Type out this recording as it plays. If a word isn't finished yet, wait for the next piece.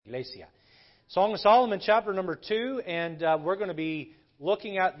iglesia. Song of Solomon, chapter number 2, and we're going to be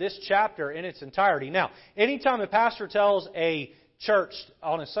looking at this chapter in its entirety. Now, anytime a pastor tells a church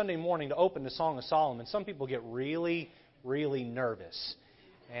on a Sunday morning to open the Song of Solomon, some people get really, really nervous.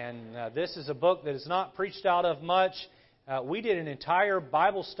 And this is a book that is not preached out of much. We did an entire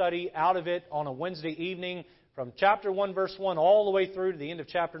Bible study out of it on a Wednesday evening from chapter 1, verse 1, all the way through to the end of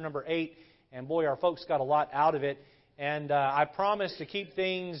chapter number 8. And boy, our folks got a lot out of it. And I promise to keep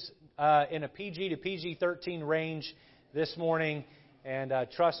things in a PG to PG-13 range this morning. And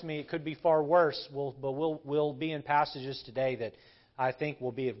trust me, it could be far worse. We'll be in passages today that I think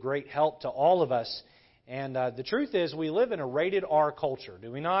will be of great help to all of us. And the truth is, we live in a rated R culture,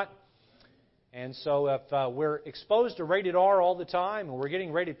 do we not? And so if we're exposed to rated R all the time and we're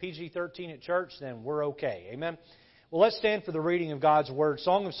getting rated PG-13 at church, then we're okay. Amen? Well, let's stand for the reading of God's Word.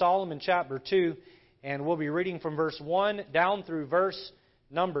 Song of Solomon, chapter 2, and we'll be reading from verse 1 down through verse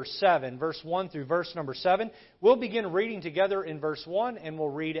number 7. Verse 1 through verse number 7. We'll begin reading together in verse 1, and we'll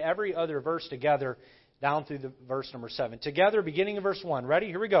read every other verse together down through the verse number 7. Together, beginning in verse 1. Ready?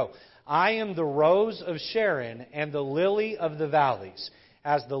 Here we go. I am the rose of Sharon and the lily of the valleys.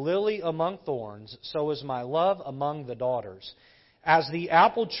 As the lily among thorns, so is my love among the daughters. As the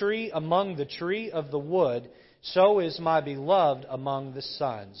apple tree among the tree of the wood, so is my beloved among the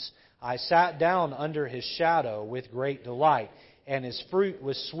sons. I sat down under his shadow with great delight, and his fruit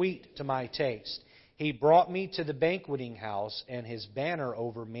was sweet to my taste. He brought me to the banqueting house, and his banner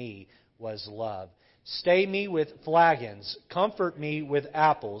over me was love. Stay me with flagons, comfort me with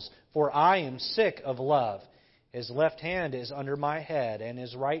apples, for I am sick of love. His left hand is under my head, and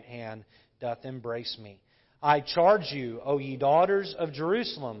his right hand doth embrace me. I charge you, O ye daughters of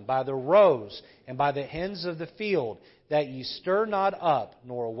Jerusalem, by the roes and by the hens of the field, that ye stir not up,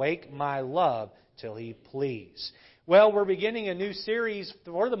 nor awake my love, till he please. Well, we're beginning a new series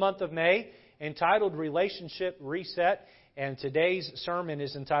for the month of May, entitled Relationship Reset, and today's sermon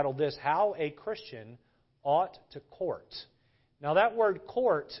is entitled this, How a Christian Ought to Court. Now, that word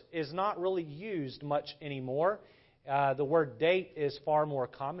court is not really used much anymore. The word date is far more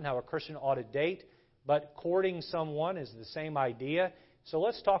common, how a Christian ought to date. But courting someone is the same idea. So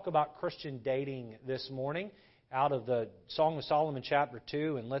let's talk about Christian dating this morning out of the Song of Solomon chapter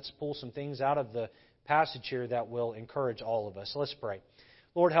 2. And let's pull some things out of the passage here that will encourage all of us. Let's pray.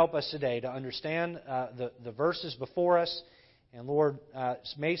 Lord, help us today to understand the verses before us. And Lord,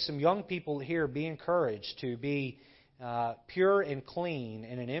 may some young people here be encouraged to be pure and clean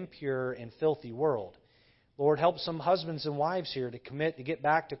in an impure and filthy world. Lord, help some husbands and wives here to commit to get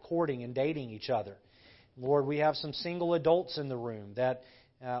back to courting and dating each other. Lord, we have some single adults in the room that,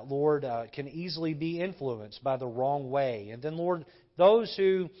 Lord, can easily be influenced by the wrong way. And then, Lord, those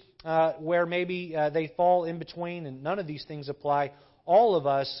who, where maybe they fall in between and none of these things apply, all of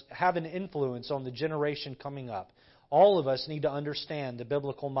us have an influence on the generation coming up. All of us need to understand the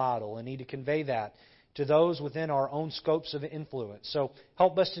biblical model and need to convey that to those within our own scopes of influence. So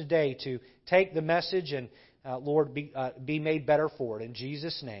help us today to take the message and, Lord, be made better for it. In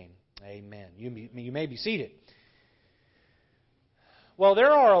Jesus' name, amen. You may be seated. Well,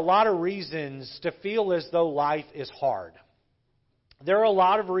 there are a lot of reasons to feel as though life is hard. There are a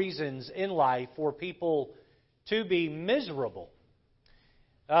lot of reasons in life for people to be miserable.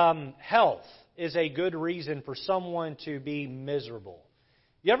 Health is a good reason for someone to be miserable.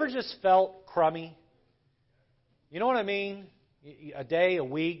 You ever just felt crummy? You know what I mean? A day, a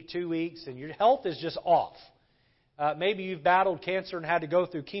week, 2 weeks, and your health is just off. Maybe you've battled cancer and had to go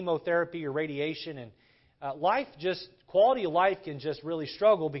through chemotherapy or radiation, and quality of life can just really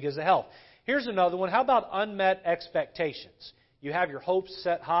struggle because of health. Here's another one. How about unmet expectations? You have your hopes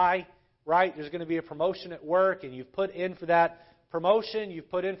set high, right? There's going to be a promotion at work, and you've put in for that promotion,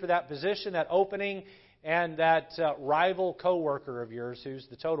 you've put in for that position, that opening, and that rival coworker of yours who's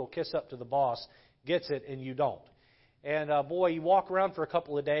the total kiss up to the boss gets it, and you don't. And boy, you walk around for a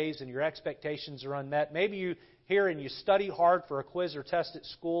couple of days and your expectations are unmet. Maybe you here and you study hard for a quiz or test at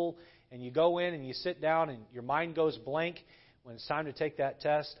school, and you go in and you sit down and your mind goes blank when it's time to take that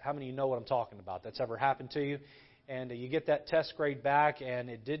test. How many of you know what I'm talking about? That's ever happened to you? And you get that test grade back and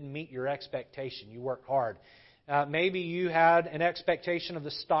it didn't meet your expectation. You worked hard. Maybe you had an expectation of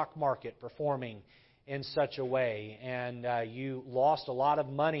the stock market performing in such a way, and you lost a lot of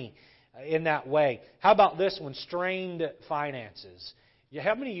money in that way. How about this one? Strained finances.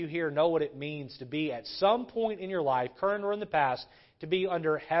 How many of you here know what it means to be at some point in your life, current or in the past, to be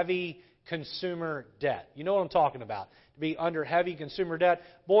under heavy consumer debt? You know what I'm talking about. To be under heavy consumer debt.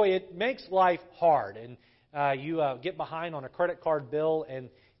 Boy, it makes life hard. And you get behind on a credit card bill and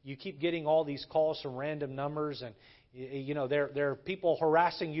you keep getting all these calls from random numbers, and There are people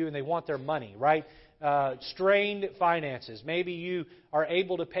harassing you and they want their money, right? Strained finances. Maybe you are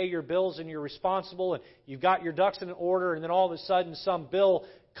able to pay your bills and you're responsible and you've got your ducks in order, and then all of a sudden some bill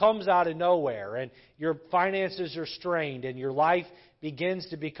comes out of nowhere and your finances are strained and your life begins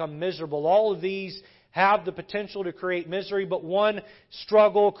to become miserable. All of these have the potential to create misery, but one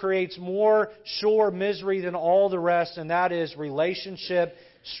struggle creates more sure misery than all the rest, and that is relationship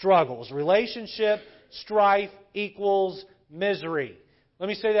struggles. Relationship strife equals misery. Let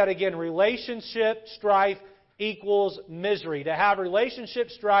me say that again. Relationship strife equals misery. To have relationship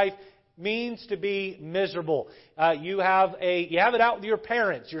strife means to be miserable. You have it out with your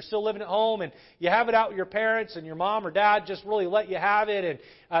parents. You're still living at home, and you have it out with your parents, and your mom or dad just really let you have it,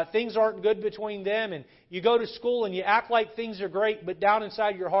 and things aren't good between them. And you go to school and you act like things are great, but down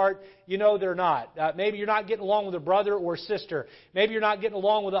inside your heart, you know they're not. Maybe you're not getting along with a brother or sister. Maybe you're not getting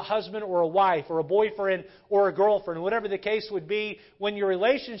along with a husband or a wife or a boyfriend or a girlfriend. Whatever the case would be, when your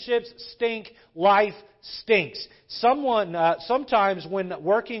relationships stink, life stinks. Sometimes when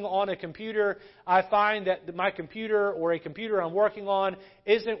working on a computer, I find that my computer or a computer I'm working on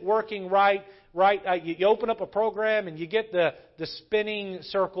isn't working right. You open up a program and you get the spinning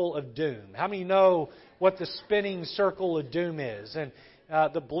circle of doom. How many know what the spinning circle of doom is? And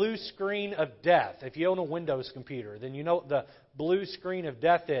the blue screen of death. If you own a Windows computer, then you know what the blue screen of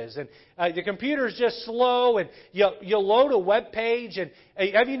death is. And the computer is just slow, and you load a web page. And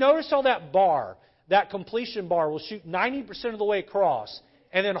have you noticed how that bar, that completion bar, will shoot 90% of the way across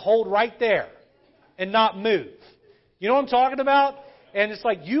and then hold right there and not move? You know what I'm talking about? And it's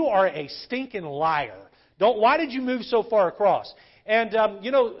like, you are a stinking liar. Why did you move so far across? And,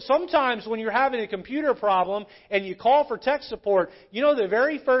 sometimes when you're having a computer problem and you call for tech support, the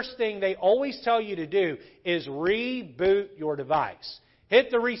very first thing they always tell you to do is reboot your device. Hit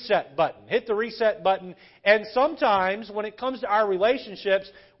the reset button. Hit the reset button. And sometimes when it comes to our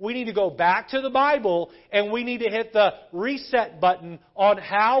relationships, we need to go back to the Bible and we need to hit the reset button on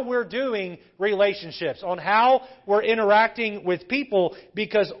how we're doing relationships, on how we're interacting with people.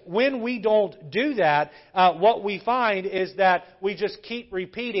 Because when we don't do that, what we find is that we just keep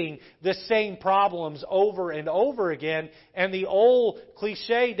repeating the same problems over and over again. And the old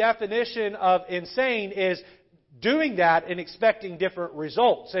cliche definition of insane is doing that and expecting different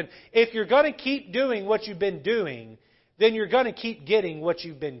results. And if you're going to keep doing what you've been doing, then you're going to keep getting what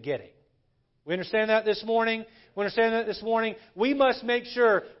you've been getting. We understand that this morning? We understand that this morning? We must make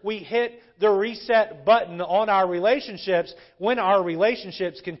sure we hit the reset button on our relationships when our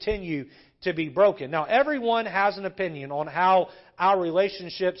relationships continue to be broken. Now, everyone has an opinion on how our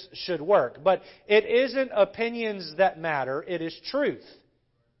relationships should work, but it isn't opinions that matter. It is truth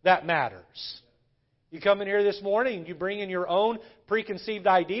that matters. You come in here this morning and you bring in your own preconceived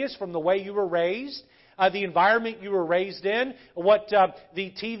ideas from the way you were raised, the environment you were raised in, what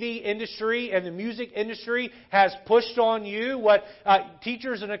the TV industry and the music industry has pushed on you, what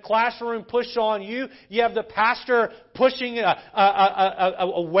teachers in a classroom push on you. You have the pastor pushing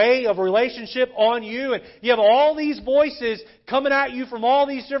a way of relationship on you, and you have all these voices coming at you from all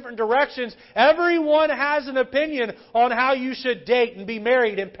these different directions. Everyone has an opinion on how you should date and be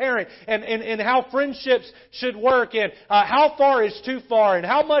married and parent, and how friendships should work, and how far is too far, and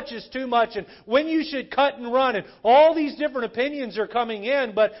how much is too much, and when you should cut and run, and all these different opinions are coming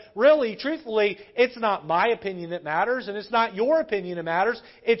in. But really, truthfully, it's not my opinion that matters, and it's not your opinion that matters.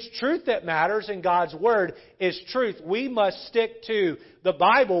 It's truth that matters, and God's Word is truth. We must stick to the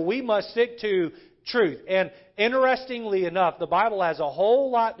Bible. We must stick to truth. And interestingly enough, the Bible has a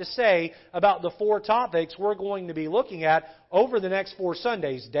whole lot to say about the 4 topics we're going to be looking at over the next 4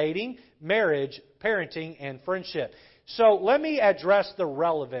 Sundays: dating, marriage, parenting, and friendship. So let me address the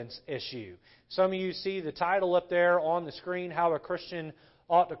relevance issue. Some of you see the title up there on the screen, How a Christian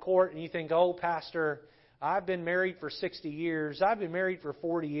Ought to Court, and you think, oh, Pastor, I've been married for 60 years. I've been married for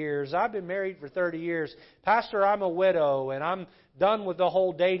 40 years. I've been married for 30 years. Pastor, I'm a widow, and I'm done with the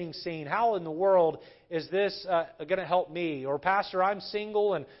whole dating scene. How in the world is this going to help me? Or, Pastor, I'm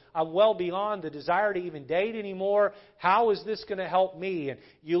single, and I'm well beyond the desire to even date anymore. How is this going to help me? And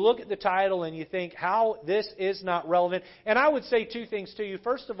you look at the title and you think, how this is not relevant. And I would say 2 things to you.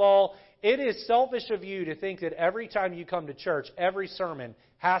 First of all, it is selfish of you to think that every time you come to church, every sermon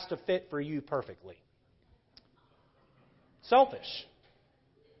has to fit for you perfectly. Selfish.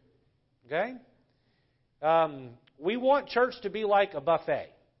 Okay? We want church to be like a buffet,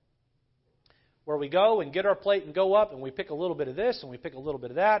 where we go and get our plate and go up and we pick a little bit of this and we pick a little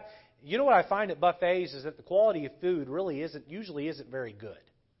bit of that. You know what I find at buffets is that the quality of food usually isn't very good.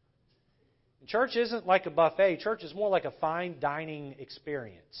 Church isn't like a buffet. Church is more like a fine dining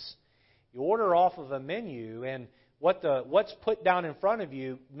experience. You order off of a menu, and what's put down in front of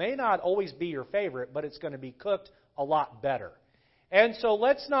you may not always be your favorite, but it's going to be cooked a lot better. And so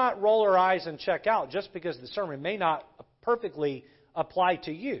let's not roll our eyes and check out just because the sermon may not perfectly apply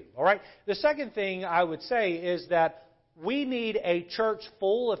to you. All right? The second thing I would say is that we need a church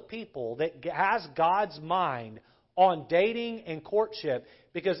full of people that has God's mind on dating and courtship,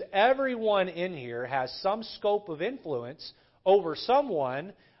 because everyone in here has some scope of influence over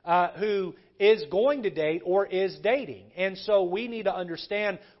someone who is going to date or is dating. And so we need to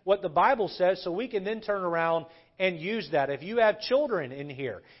understand what the Bible says so we can then turn around and use that. If you have children in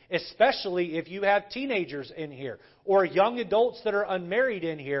here, especially if you have teenagers in here, or young adults that are unmarried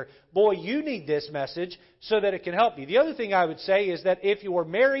in here, boy, you need this message so that it can help you. The other thing I would say is that if you are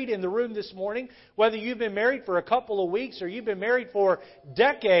married in the room this morning, whether you've been married for a couple of weeks or you've been married for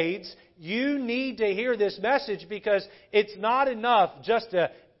decades, you need to hear this message, because it's not enough just to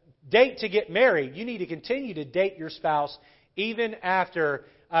date to get married. You need to continue to date your spouse even after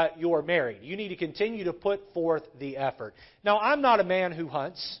you're married. You need to continue to put forth the effort. Now, I'm not a man who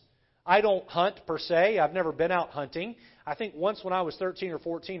hunts. I don't hunt per se. I've never been out hunting. I think once when I was 13 or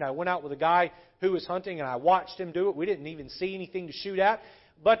 14, I went out with a guy who was hunting and I watched him do it. We didn't even see anything to shoot at.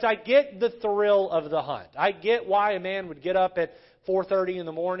 But I get the thrill of the hunt. I get why a man would get up at 4:30 in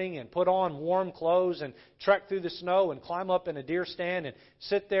the morning and put on warm clothes and trek through the snow and climb up in a deer stand and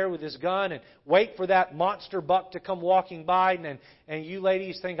sit there with his gun and wait for that monster buck to come walking by. And you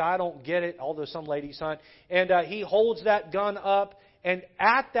ladies think I don't get it, although some ladies hunt. And he holds that gun up, and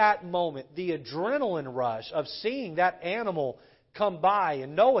at that moment, the adrenaline rush of seeing that animal come by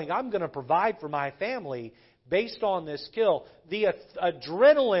and knowing I'm going to provide for my family based on this kill, the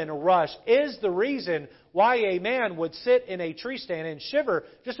adrenaline rush is the reason why a man would sit in a tree stand and shiver,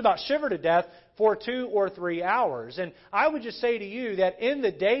 just about shiver to death, for 2 or 3 hours. And I would just say to you that in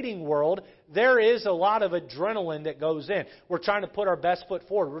the dating world, there is a lot of adrenaline that goes in. We're trying to put our best foot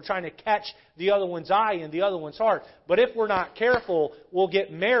forward. We're trying to catch the other one's eye and the other one's heart. But if we're not careful, we'll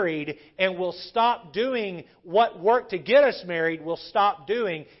get married and we'll stop doing what worked to get us married. We'll stop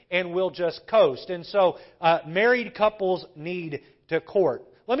doing and we'll just coast. And so married couples need to court.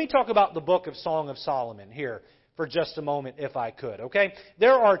 Let me talk about the book of Song of Solomon here for just a moment, if I could. Okay,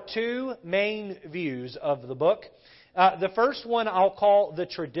 there are 2 main views of the book. The first one I'll call the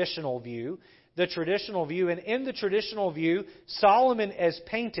traditional view. The traditional view. And in the traditional view, Solomon is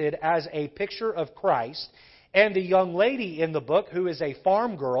painted as a picture of Christ. And the young lady in the book, who is a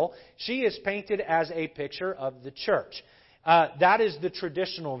farm girl, she is painted as a picture of the church. That is the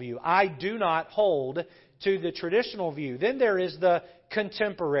traditional view. I do not hold to the traditional view. Then there is the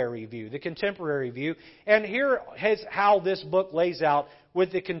contemporary view. The contemporary view. And here is how this book lays out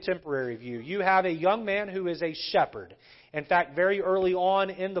with the contemporary view. You have a young man who is a shepherd. In fact, very early on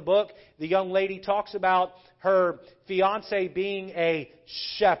in the book, the young lady talks about her fiance being a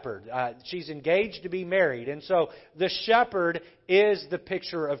shepherd. She's engaged to be married. And so the shepherd is the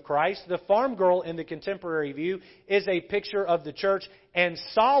picture of Christ. The farm girl in the contemporary view is a picture of the church. And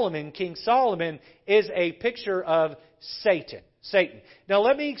Solomon, King Solomon, is a picture of Satan. Now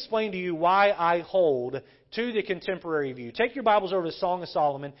let me explain to you why I hold to the contemporary view. Take your Bibles over to Song of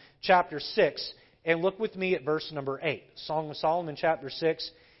Solomon, chapter 6, and look with me at verse number 8. Song of Solomon, chapter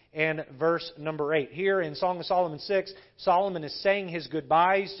 6, and verse number 8. Here in Song of Solomon 6, Solomon is saying his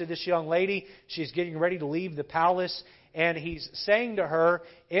goodbyes to this young lady. She's getting ready to leave the palace, and he's saying to her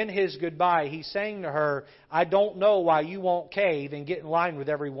in his goodbye, he's saying to her, I don't know why you won't cave and get in line with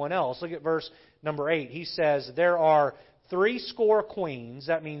everyone else. Look at verse number 8. He says, there are 60 queens,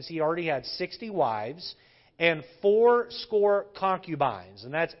 that means he already had 60 wives, and 80 concubines,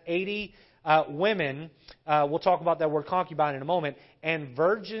 and that's 80 women. We'll talk about that word concubine in a moment, and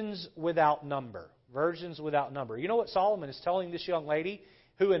virgins without number. Virgins without number. You know what Solomon is telling this young lady,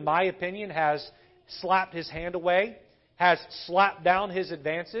 who in my opinion has slapped his hand away, has slapped down his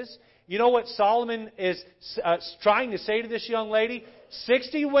advances? You know what Solomon is trying to say to this young lady?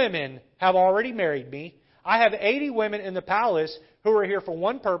 60 women have already married me. I have 80 women in the palace who are here for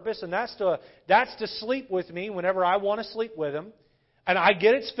one purpose, and that's to sleep with me whenever I want to sleep with them. And I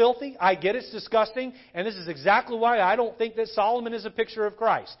get it's filthy, I get it's disgusting, and this is exactly why I don't think that Solomon is a picture of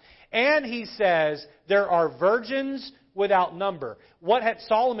Christ. And he says there are virgins without number. What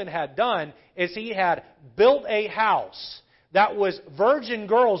Solomon had done is he had built a house that was virgin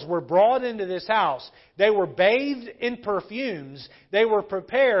girls were brought into this house. They were bathed in perfumes. They were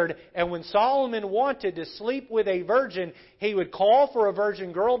prepared. And when Solomon wanted to sleep with a virgin, he would call for a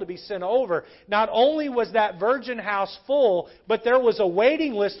virgin girl to be sent over. Not only was that virgin house full, but there was a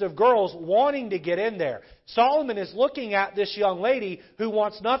waiting list of girls wanting to get in there. Solomon is looking at this young lady who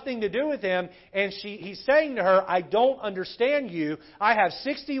wants nothing to do with him, and he's saying to her, I don't understand you. I have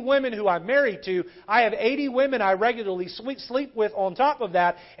 60 women who I'm married to. I have 80 women I regularly sleep with on top of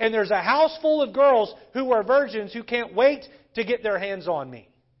that, and there's a house full of girls who are virgins who can't wait to get their hands on me.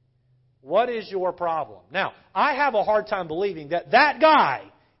 What is your problem? Now, I have a hard time believing that that guy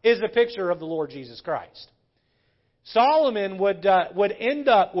is a picture of the Lord Jesus Christ. Solomon would end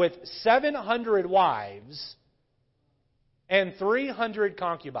up with 700 wives and 300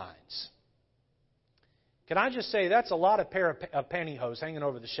 concubines. Can I just say that's a lot of pair of pantyhose hanging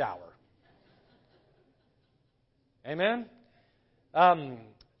over the shower? Amen?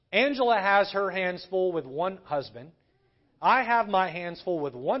 Angela has her hands full with one husband. I have my hands full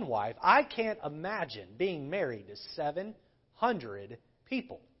with one wife. I can't imagine being married to 700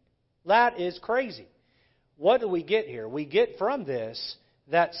 people. That is crazy. What do we get here? We get from this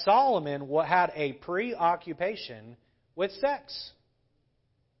that Solomon had a preoccupation with sex.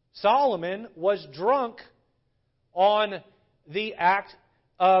 Solomon was drunk on the act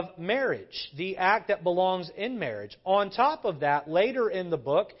of marriage, the act that belongs in marriage. On top of that, later in the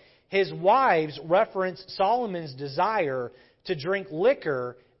book, his wives reference Solomon's desire to drink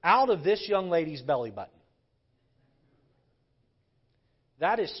liquor out of this young lady's belly button.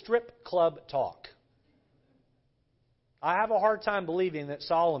 That is strip club talk. I have a hard time believing that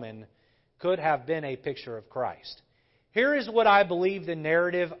Solomon could have been a picture of Christ. Here is what I believe the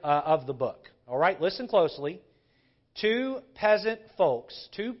narrative of the book. All right, listen closely. Two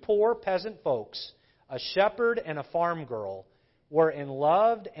poor peasant folks, a shepherd and a farm girl, were in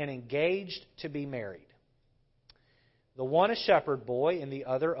love and engaged to be married. The one a shepherd boy and the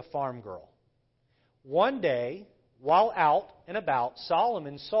other a farm girl. One day, while out and about,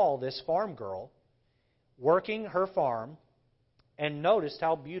 Solomon saw this farm girl working her farm and noticed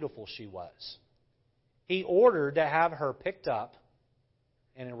how beautiful she was. He ordered to have her picked up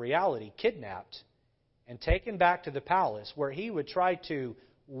and in reality kidnapped and taken back to the palace where he would try to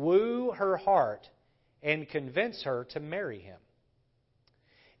woo her heart and convince her to marry him.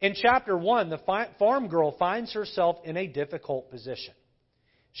 In chapter 1, the farm girl finds herself in a difficult position.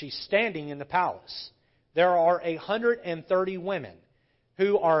 She's standing in the palace. There are 130 women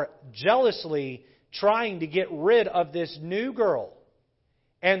who are jealously trying to get rid of this new girl.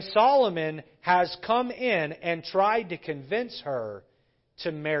 And Solomon has come in and tried to convince her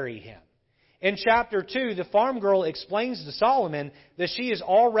to marry him. In chapter 2, the farm girl explains to Solomon that she is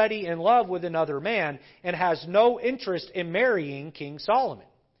already in love with another man and has no interest in marrying King Solomon.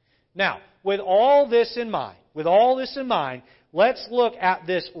 Now, with all this in mind, let's look at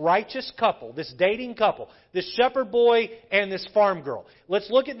this righteous couple, this dating couple, this shepherd boy and this farm girl. Let's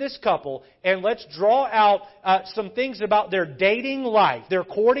look at this couple and let's draw out some things about their dating life, their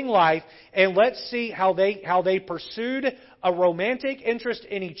courting life, and let's see how they pursued a romantic interest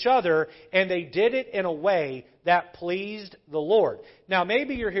in each other, and they did it in a way that pleased the Lord. Now,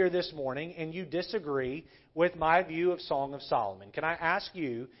 maybe you're here this morning and you disagree with my view of Song of Solomon. Can I ask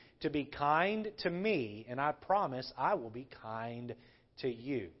you to be kind to me, and I promise I will be kind to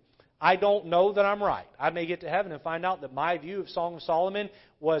you. I don't know that I'm right. I may get to heaven and find out that my view of Song of Solomon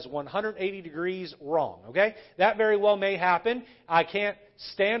was 180 degrees wrong. Okay? That very well may happen. I can't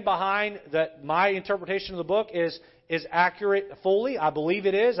stand behind that my interpretation of the book is accurate fully. I believe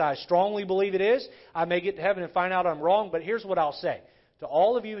it is. I strongly believe it is. I may get to heaven and find out I'm wrong, but here's what I'll say. To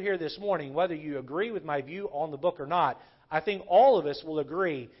all of you here this morning, whether you agree with my view on the book or not, I think all of us will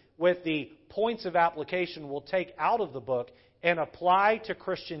agree with the points of application we'll take out of the book and apply to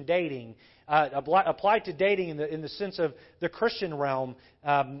Christian dating, apply to dating in the sense of the Christian realm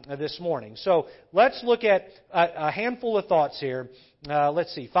this morning. So let's look at a handful of thoughts here.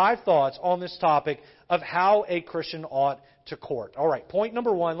 Let's see, 5 thoughts on this topic of how a Christian ought to court. All right, point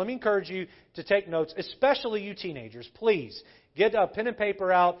number 1, let me encourage you to take notes, especially you teenagers. Please get a pen and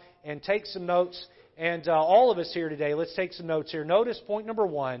paper out and take some notes. And all of us here today, let's take some notes here. Notice point number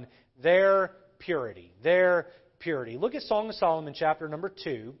 1, their purity. Their purity. Look at Song of Solomon chapter number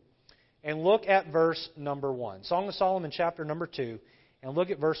 2 and look at verse number 1. Song of Solomon chapter number 2 and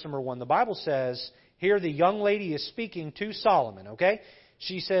look at verse number 1. The Bible says, here the young lady is speaking to Solomon, okay?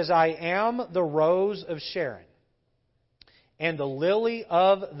 She says, I am the rose of Sharon and the lily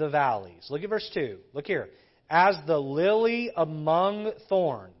of the valleys. Look at verse 2. Look here. As the lily among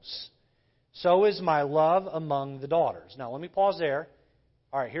thorns, so is my love among the daughters. Now, let me pause there.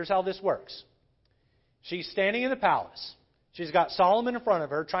 All right, here's how this works. She's standing in the palace. She's got Solomon in front of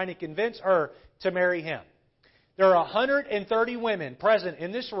her, trying to convince her to marry him. There are 130 women present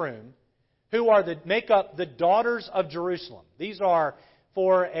in this room who are make up the daughters of Jerusalem. These are,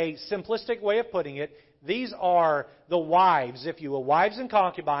 for a simplistic way of putting it, these are the wives, if you will, wives and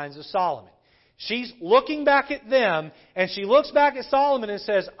concubines of Solomon. She's looking back at them, and she looks back at Solomon and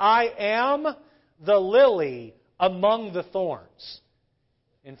says, I am the lily among the thorns.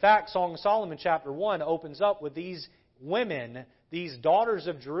 In fact, Song of Solomon chapter 1 opens up with these women, these daughters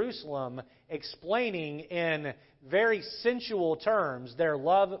of Jerusalem, explaining in very sensual terms their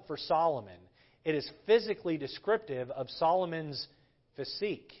love for Solomon. It is physically descriptive of Solomon's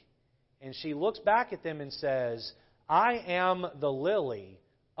physique. And she looks back at them and says, I am the lily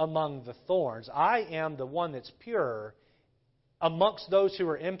among the thorns. I am the one that's pure amongst those who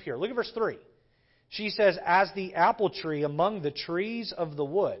are impure. Look at verse 3. She says, as the apple tree among the trees of the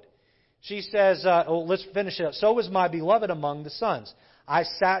wood. She says, let's finish it up. So was my beloved among the sons. I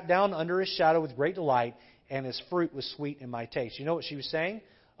sat down under his shadow with great delight, and his fruit was sweet in my taste. You know what she was saying?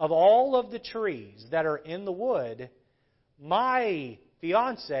 Of all of the trees that are in the wood, my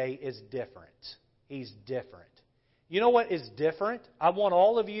fiancé is different. He's different. You know what is different? I want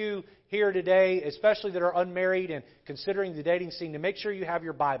all of you here today, especially that are unmarried and considering the dating scene, to make sure you have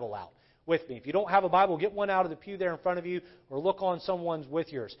your Bible out with me. If you don't have a Bible, get one out of the pew there in front of you or look on someone's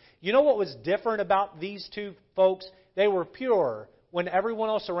with yours. You know what was different about these two folks? They were pure when everyone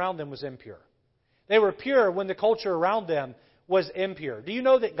else around them was impure. They were pure when the culture around them was impure. Do you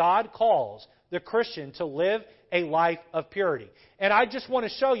know that God calls the Christian to live a life of purity? And I just want to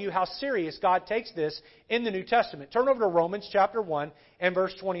show you how serious God takes this in the New Testament. Turn over to Romans chapter 1 and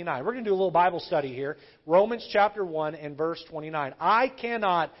verse 29. We're going to do a little Bible study here. Romans chapter 1 and verse 29. I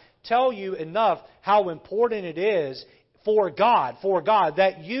cannot tell you enough how important it is for God,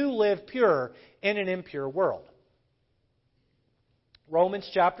 that you live pure in an impure world. Romans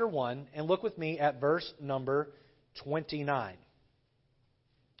chapter 1, and look with me at verse number 29.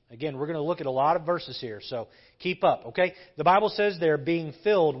 Again, we're going to look at a lot of verses here, so keep up, okay? The Bible says they're being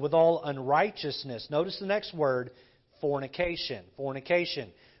filled with all unrighteousness. Notice the next word, fornication. Fornication.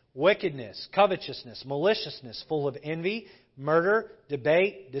 Wickedness, covetousness, maliciousness, full of envy, murder,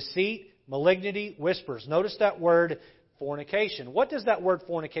 debate, deceit, malignity, whispers. Notice that word, fornication. What does that word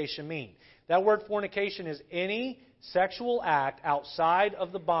fornication mean? That word fornication is any sexual act outside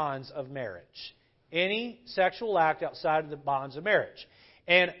of the bonds of marriage. Any sexual act outside of the bonds of marriage.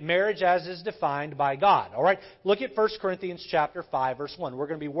 And marriage as is defined by God. All right, look at 1 Corinthians chapter 5, verse 1. We're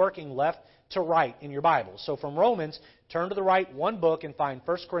going to be working left to right in your Bible. So from Romans, turn to the right one book and find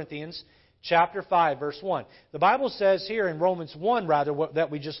 1 Corinthians chapter 5, verse 1. The Bible says here in Romans 1,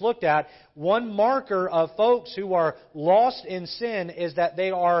 that we just looked at, one marker of folks who are lost in sin is that they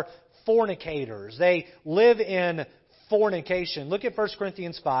are fornicators. They live in fornication. Look at 1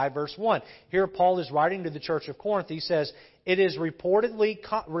 Corinthians 5, verse 1. Here Paul is writing to the church of Corinth. He says, it is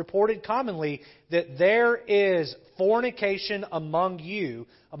reported commonly that there is fornication among you,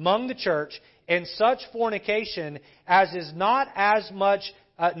 among the church, and such fornication as is not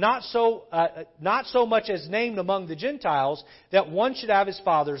so much as named among the Gentiles, that one should have his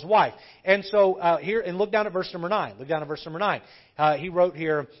father's wife. And so here, and look down at verse number 9. Look down at verse number 9. He wrote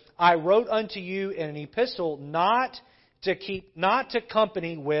here, I wrote unto you in an epistle not to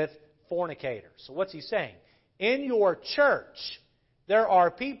company with fornicators. So what's he saying? In your church, there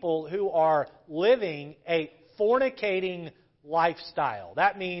are people who are living a fornicating lifestyle.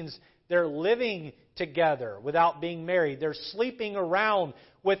 That means they're living together without being married. They're sleeping around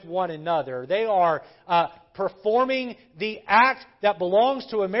with one another. They are performing the act that belongs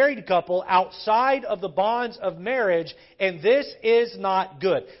to a married couple outside of the bonds of marriage, and this is not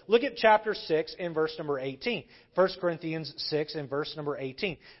good. Look at chapter 6 and verse number 18. 1 Corinthians 6 and verse number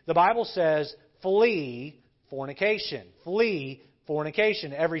 18. The Bible says, flee fornication. Flee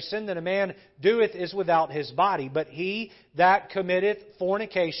fornication. Every sin that a man doeth is without his body, but he that committeth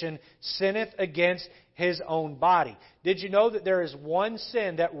fornication sinneth against his own body. Did you know that there is one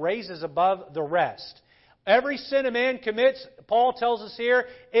sin that raises above the rest? Every sin a man commits, Paul tells us here,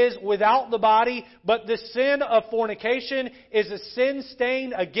 is without the body, but the sin of fornication is a sin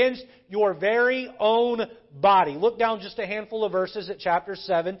stained against your very own body. Look down just a handful of verses at chapter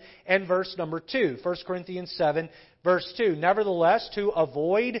 7 and verse number 2. 1 Corinthians 7, verse 2. Nevertheless, to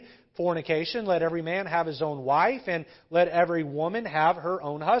avoid fornication, let every man have his own wife, and let every woman have her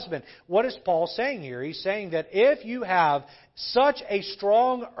own husband. What is Paul saying here? He's saying that if you have such a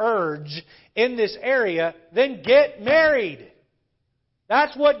strong urge in this area, then get married.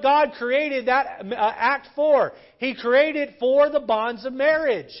 That's what God created that act for. He created for the bonds of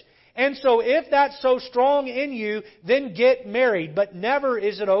marriage. And so if that's so strong in you, then get married. But never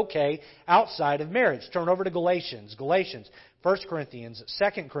is it okay outside of marriage. Turn over to Galatians. Galatians, 1 Corinthians,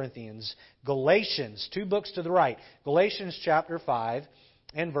 2 Corinthians, Galatians, 2 books to the right. Galatians chapter 5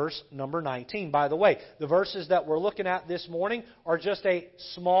 and verse number 19. By the way, the verses that we're looking at this morning are just a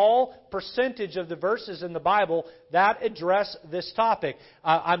small percentage of the verses in the Bible that address this topic.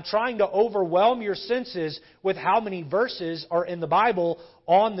 I'm trying to overwhelm your senses with how many verses are in the Bible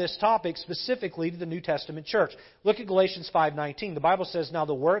on this topic, specifically to the New Testament church. Look at Galatians 5:19. The Bible says, "Now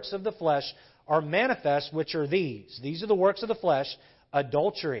the works of the flesh are manifest, which are these." These are the works of the flesh: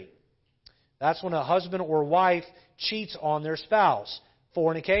 adultery. That's when a husband or wife cheats on their spouse.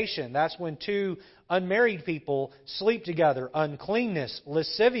 Fornication. That's when two unmarried people sleep together. Uncleanness,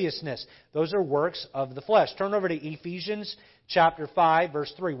 lasciviousness. Those are works of the flesh. Turn over to Ephesians chapter 5,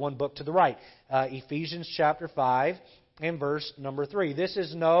 verse 3. One book to the right. Ephesians chapter 5 and verse number 3. This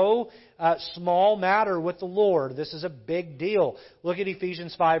is no small matter with the Lord. This is a big deal. Look at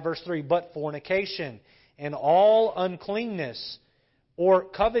Ephesians 5, verse 3. "But fornication and all uncleanness or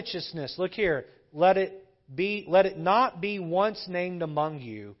covetousness," look here, let it not be once named among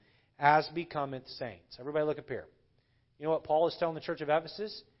you as becometh saints. Everybody look up here. You know what Paul is telling the church of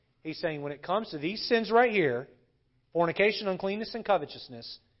Ephesus? He's saying when it comes to these sins right here, fornication, uncleanness, and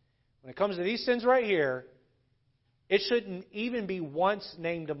covetousness, when it comes to these sins right here, it shouldn't even be once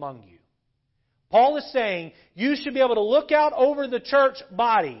named among you. Paul is saying you should be able to look out over the church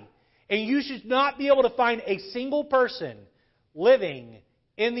body and you should not be able to find a single person living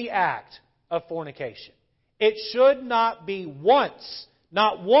in the act of fornication. It should not be once,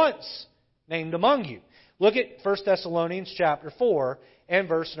 not once, named among you. Look at 1 Thessalonians chapter 4 and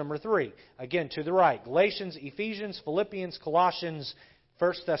verse number 3. Again, to the right. Galatians, Ephesians, Philippians, Colossians,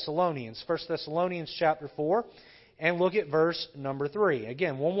 1 Thessalonians. 1 Thessalonians chapter 4. And look at verse number 3.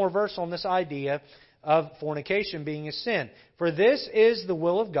 Again, one more verse on this idea of fornication being a sin. "For this is the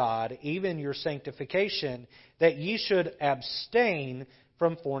will of God, even your sanctification, that ye should abstain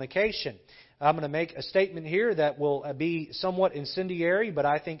from fornication." I'm going to make a statement here that will be somewhat incendiary, but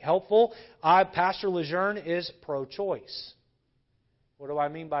I think helpful. Pastor Lejeune is pro-choice. What do I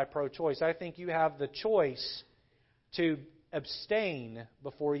mean by pro-choice? I think you have the choice to abstain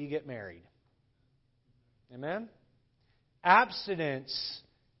before you get married. Amen? Abstinence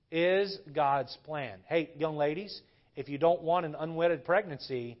is God's plan. Hey, young ladies, if you don't want an unwedded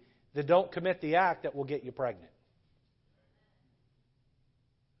pregnancy, then don't commit the act that will get you pregnant.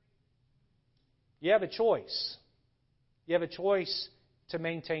 You have a choice. You have a choice to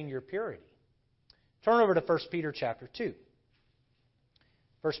maintain your purity. Turn over to 1 Peter chapter 2.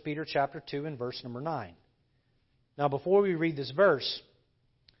 1 Peter chapter 2 and verse number 9. Now, before we read this verse,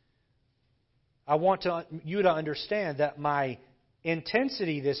 I want you to understand that my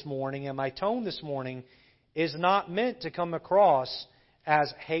intensity this morning and my tone this morning is not meant to come across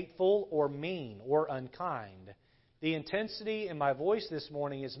as hateful or mean or unkind. The intensity in my voice this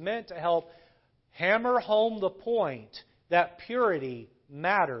morning is meant to help hammer home the point that purity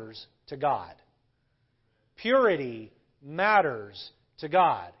matters to God. Purity matters to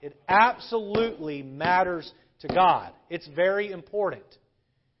God. It absolutely matters to God. It's very important.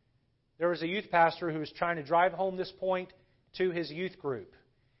 There was a youth pastor who was trying to drive home this point to his youth group.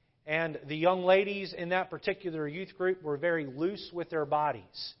 And the young ladies in that particular youth group were very loose with their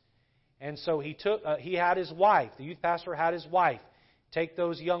bodies. And so he had his wife, the youth pastor had his wife, take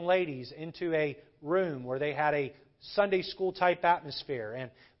those young ladies into a room where they had a Sunday school type atmosphere.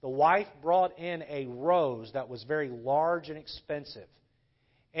 And the wife brought in a rose that was very large and expensive.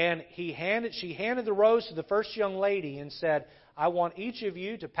 And she handed the rose to the first young lady and said, "I want each of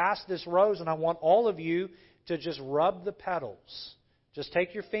you to pass this rose and I want all of you to just rub the petals. Just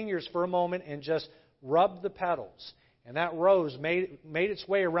take your fingers for a moment and just rub the petals." And that rose made its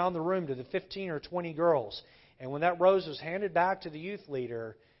way around the room to the 15 or 20 girls. And when that rose was handed back to the youth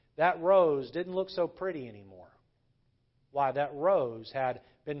leader, that rose didn't look so pretty anymore. Why? That rose had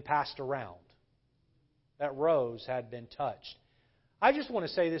been passed around. That rose had been touched. I just want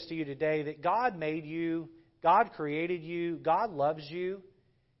to say this to you today, that God made you, God created you, God loves you,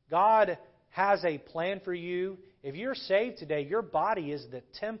 God has a plan for you. If you're saved today, your body is the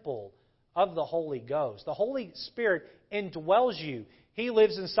temple of the Holy Ghost. The Holy Spirit indwells you. He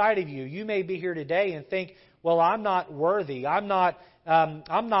lives inside of you. You may be here today and think, "Well, I'm not worthy. I'm not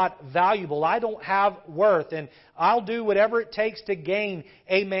I'm not valuable. I don't have worth. And I'll do whatever it takes to gain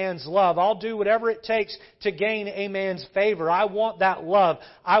a man's love. I'll do whatever it takes to gain a man's favor. I want that love.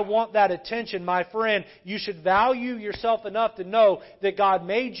 I want that attention. My friend, you should value yourself enough to know that God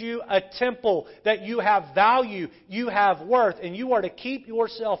made you a temple, that you have value, you have worth, and you are to keep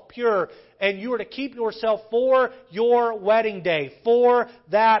yourself pure, and you are to keep yourself for your wedding day, for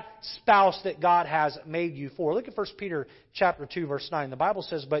that spouse that God has made you for. Look at 1 Peter chapter 2, verse 9. The Bible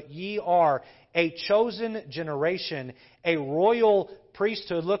says, "But ye are a chosen generation, a royal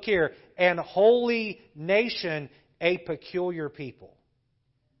priesthood," look here, "and holy nation, a peculiar people,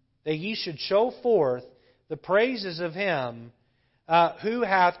 that ye should show forth the praises of Him who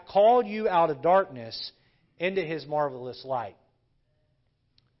hath called you out of darkness into His marvelous light."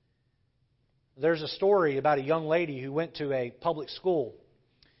 There's a story about a young lady who went to a public school.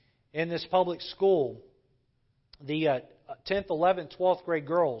 In this public school, the 10th, 11th, 12th grade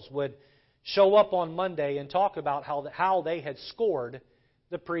girls would show up on Monday and talk about how they had scored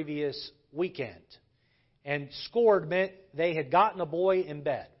the previous weekend. And scored meant they had gotten a boy in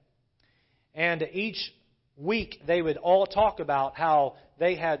bed. And each week they would all talk about how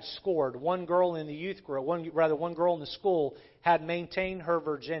they had scored. One girl in the youth group, one girl in the school had maintained her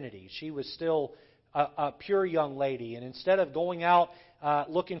virginity. She was still a pure young lady. And instead of going out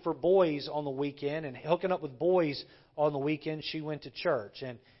looking for boys on the weekend and hooking up with boys on the weekend, she went to church.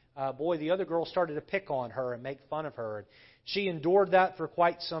 And the other girl started to pick on her and make fun of her. And she endured that for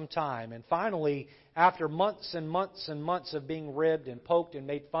quite some time. And finally, after months and months and months of being ribbed and poked and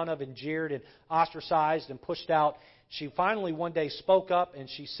made fun of and jeered and ostracized and pushed out, she finally one day spoke up and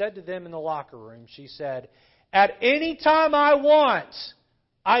she said to them in the locker room, she said, "At any time I want,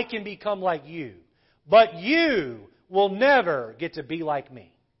 I can become like you. But you will never get to be like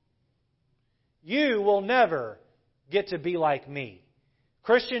me. You will never get to be like me."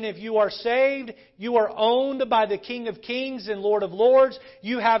 Christian, if you are saved, you are owned by the King of Kings and Lord of Lords.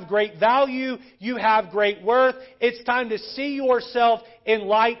 You have great value. You have great worth. It's time to see yourself in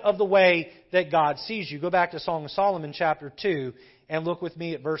light of the way that God sees you. Go back to Song of Solomon chapter 2 and look with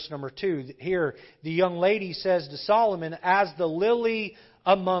me at verse number 2. Here, the young lady says to Solomon, "As the lily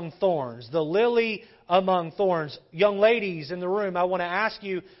among thorns." The lily among thorns. Young ladies in the room, I want to ask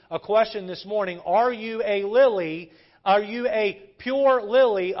you a question this morning. Are you a lily? Are you a pure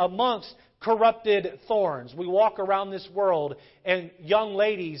lily amongst corrupted thorns? We walk around this world and young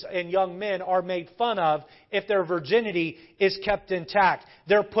ladies and young men are made fun of if their virginity is kept intact.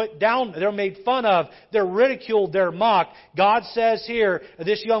 They're put down, they're made fun of, they're ridiculed, they're mocked. God says here,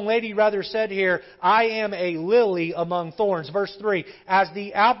 this young lady rather said here, "I am a lily among thorns." Verse 3, "As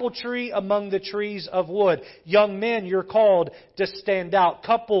the apple tree among the trees of wood." Young men, you're called to stand out.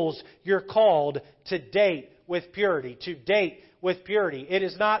 Couples, you're called to date with purity. To date with purity. It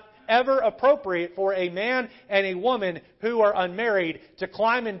is not ever appropriate for a man and a woman who are unmarried to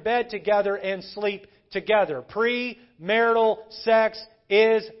climb in bed together and sleep together. Premarital sex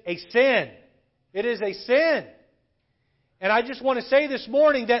is a sin. It is a sin. And I just want to say this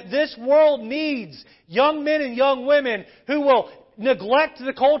morning that this world needs young men and young women who will neglect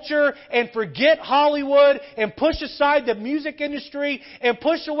the culture and forget Hollywood and push aside the music industry and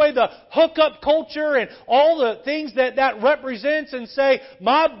push away the hookup culture and all the things that represents and say,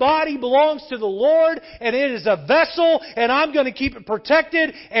 "My body belongs to the Lord and it is a vessel and I'm going to keep it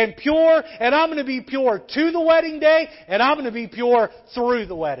protected and pure and I'm going to be pure to the wedding day and I'm going to be pure through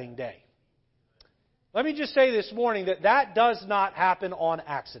the wedding day." Let me just say this morning that does not happen on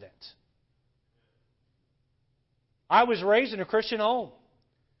accident. I was raised in a Christian home.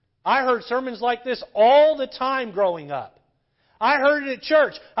 I heard sermons like this all the time growing up. I heard it at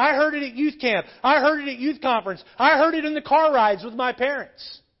church. I heard it at youth camp. I heard it at youth conference. I heard it in the car rides with my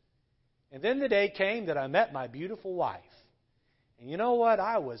parents. And then the day came that I met my beautiful wife. And you know what?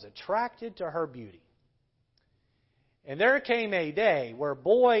 I was attracted to her beauty. And there came a day where,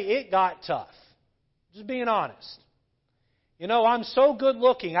 boy, it got tough. Just being honest. You know, I'm so good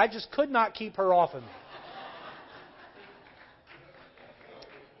looking, I just could not keep her off of me.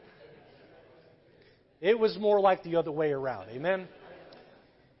 It was more like the other way around. Amen?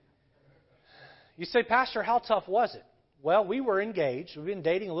 You say, "Pastor, how tough was it?" Well, we were engaged. We've been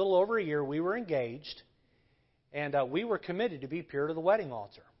dating a little over a year. We were engaged. And we were committed to be pure to the wedding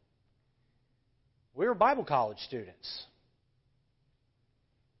altar. We were Bible college students.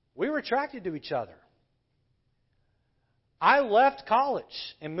 We were attracted to each other. I left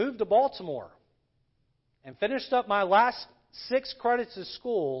college and moved to Baltimore and finished up my last 6 credits of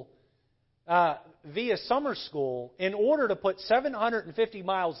school via summer school in order to put 750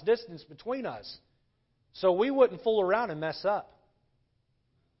 miles distance between us so we wouldn't fool around and mess up.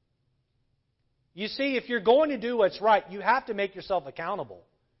 You see, if you're going to do what's right, you have to make yourself accountable.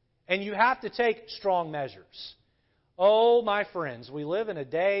 And you have to take strong measures. Oh, my friends, we live in a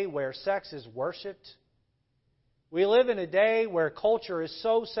day where sex is worshipped. We live in a day where culture is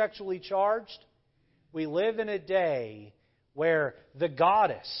so sexually charged. We live in a day where the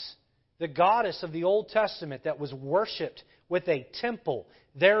goddess of the Old Testament that was worshipped with a temple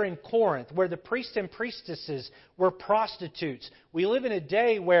there in Corinth, where the priests and priestesses were prostitutes. We live in a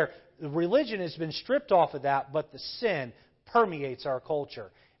day where religion has been stripped off of that, but the sin permeates our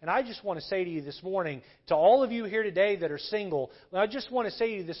culture. And I just want to say to you this morning, to all of you here today that are single, I just want to say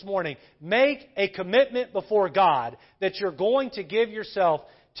to you this morning, make a commitment before God that you're going to give yourself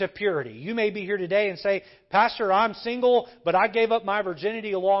to purity. You may be here today and say, Pastor, I'm single, but I gave up my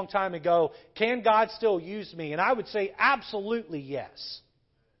virginity a long time ago. Can God still use me? And I would say absolutely yes.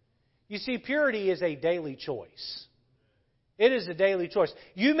 You see, purity is a daily choice. It is a daily choice.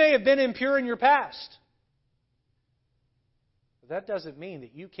 You may have been impure in your past. But that doesn't mean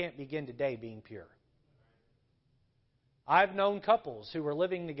that you can't begin today being pure. I've known couples who were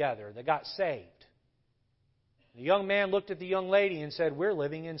living together that got saved. The young man looked at the young lady and said, we're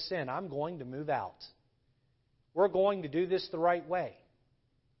living in sin. I'm going to move out. We're going to do this the right way.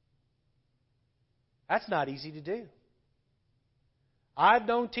 That's not easy to do. I've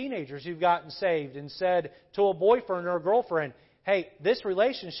known teenagers who've gotten saved and said to a boyfriend or a girlfriend, hey, this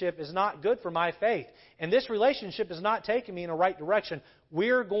relationship is not good for my faith, and this relationship is not taking me in the right direction.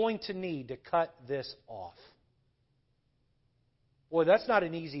 We're going to need to cut this off. Boy, that's not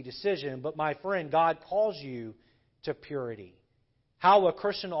an easy decision, but my friend, God calls you to purity. How a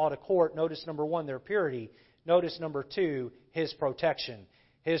Christian ought to court, notice number one, their purity. Notice number two, His protection.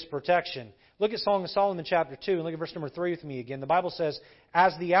 His protection. Look at Song of Solomon chapter 2 and look at verse number 3 with me again. The Bible says,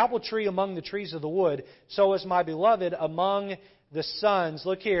 as the apple tree among the trees of the wood, so is my beloved among the sons.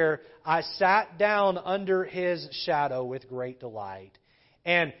 Look here, I sat down under His shadow with great delight.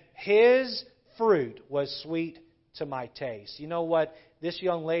 And His fruit was sweet to my taste. You know what? This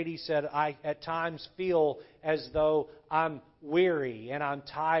young lady said, I at times feel as though I'm weary and I'm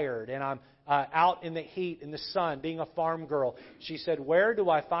tired and I'm out in the heat, in the sun, being a farm girl. She said, where do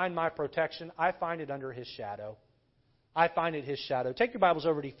I find my protection? I find it under His shadow. I find it His shadow. Take your Bibles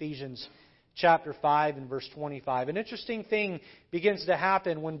over to Ephesians chapter 5 and verse 25. An interesting thing begins to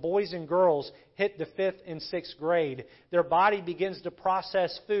happen when boys and girls hit the 5th and 6th grade. Their body begins to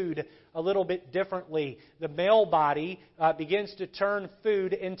process food a little bit differently. The male body begins to turn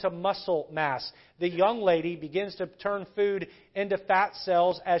food into muscle mass. The young lady begins to turn food into fat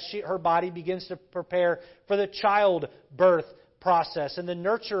cells as her body begins to prepare for the childbirth process and the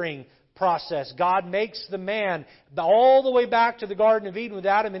nurturing process. God makes the man, all the way back to the Garden of Eden with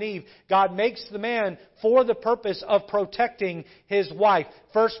Adam and Eve, God makes the man for the purpose of protecting his wife.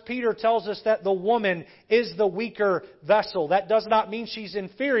 1 Peter tells us that the woman is the weaker vessel. That does not mean she's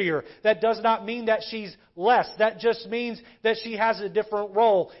inferior. That does not mean that she's less. That just means that she has a different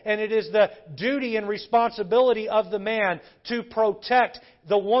role. And it is the duty and responsibility of the man to protect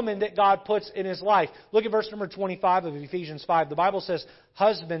the woman that God puts in his life. Look at verse number 25 of Ephesians 5. The Bible says,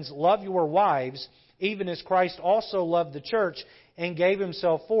 husbands, love your wives, even as Christ also loved the church and gave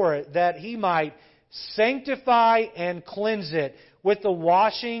Himself for it, that He might sanctify and cleanse it with the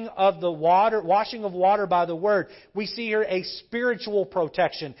washing of water by the Word. We see here a spiritual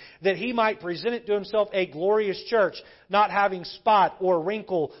protection, that He might present it to Himself a glorious church, not having spot or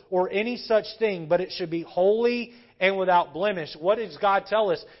wrinkle or any such thing, but it should be holy and without blemish. What does God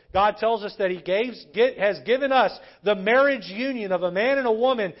tell us? God tells us that He has given us the marriage union of a man and a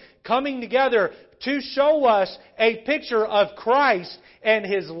woman coming together to show us a picture of Christ and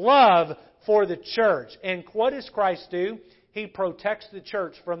His love for the church. And what does Christ do? He protects the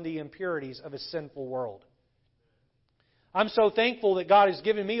church from the impurities of a sinful world. I'm so thankful that God has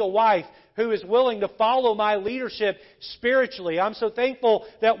given me a wife who is willing to follow my leadership spiritually. I'm so thankful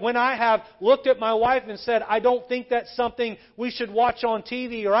that when I have looked at my wife and said, I don't think that's something we should watch on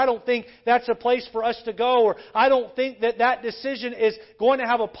TV, or I don't think that's a place for us to go, or I don't think that that decision is going to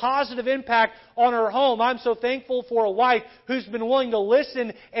have a positive impact on her home. I'm so thankful for a wife who's been willing to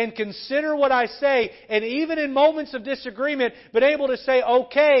listen and consider what I say, and even in moments of disagreement, been able to say,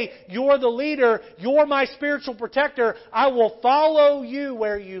 okay, you're the leader, you're my spiritual protector, I will follow you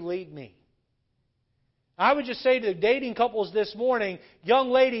where you lead me. I would just say to dating couples this morning,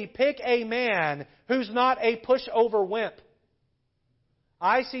 young lady, pick a man who's not a pushover wimp.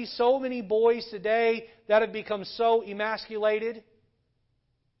 I see so many boys today that have become so emasculated.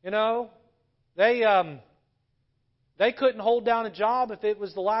 You know, they couldn't hold down a job if it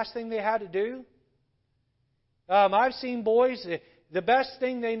was the last thing they had to do. I've seen boys, the best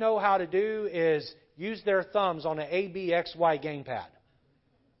thing they know how to do is use their thumbs on an ABXY gamepad.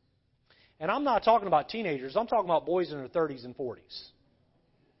 And I'm not talking about teenagers. I'm talking about boys in their 30s and 40s.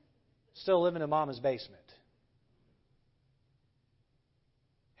 Still living in mama's basement.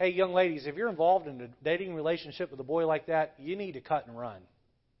 Hey, young ladies, if you're involved in a dating relationship with a boy like that, you need to cut and run.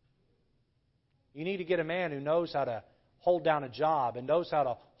 You need to get a man who knows how to hold down a job and knows how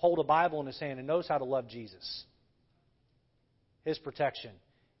to hold a Bible in his hand and knows how to love Jesus. His protection.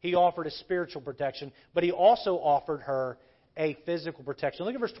 He offered a spiritual protection, but He also offered her a physical protection.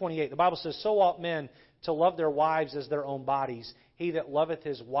 Look at verse 28. The Bible says, "So ought men to love their wives as their own bodies. He that loveth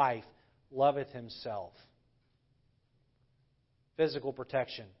his wife loveth himself." Physical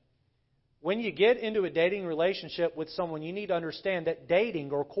protection. When you get into a dating relationship with someone, you need to understand that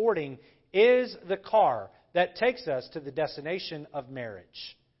dating or courting is the car that takes us to the destination of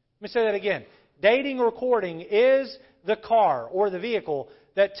marriage. Let me say that again. Dating or courting is the car or the vehicle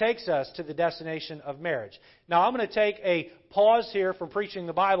that takes us to the destination of marriage. Now, I'm going to take a pause here from preaching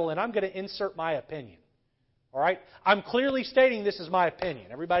the Bible, and I'm going to insert my opinion. All right? I'm clearly stating this is my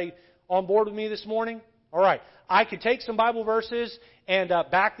opinion. Everybody on board with me this morning? All right. I could take some Bible verses and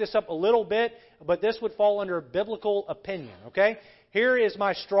back this up a little bit, but this would fall under biblical opinion. Okay? Here is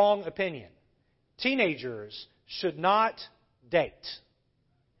my strong opinion. Teenagers should not date.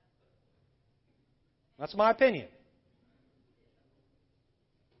 That's my opinion.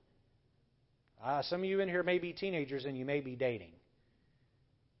 Some of you in here may be teenagers and you may be dating.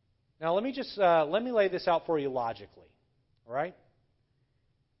 Now let me lay this out for you logically. All right?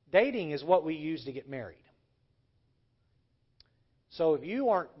 Dating is what we use to get married. So if you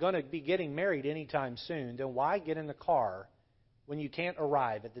aren't going to be getting married anytime soon, then why get in the car when you can't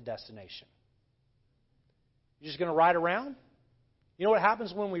arrive at the destination? You're just going to ride around? You know what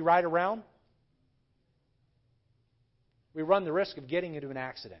happens when we ride around? We run the risk of getting into an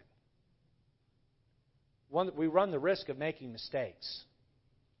accident. We run the risk of making mistakes.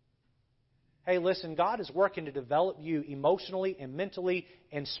 Hey, listen, God is working to develop you emotionally and mentally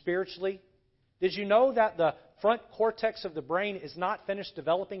and spiritually. Did you know that the front cortex of the brain is not finished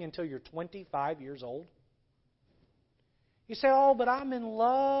developing until you're 25 years old? You say, "Oh, but I'm in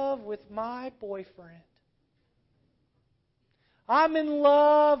love with my boyfriend. I'm in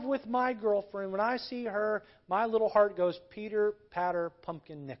love with my girlfriend. When I see her, my little heart goes Peter, Patter,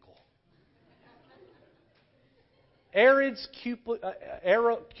 Pumpkin, Nickel. Cupid's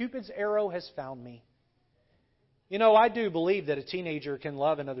arrow has found me." You know, I do believe that a teenager can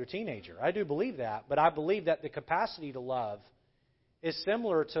love another teenager. I do believe that. But I believe that the capacity to love is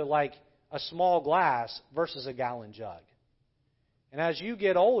similar to like a small glass versus a gallon jug. And as you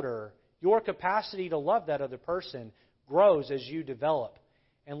get older, your capacity to love that other person grows as you develop.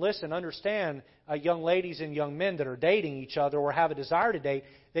 And listen, understand, young ladies and young men that are dating each other or have a desire to date,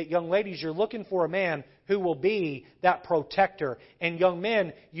 that young ladies, you're looking for a man who will be that protector. And young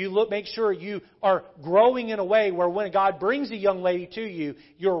men, make sure you are growing in a way where when God brings a young lady to you,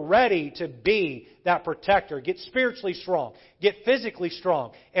 you're ready to be that protector. Get spiritually strong. Get physically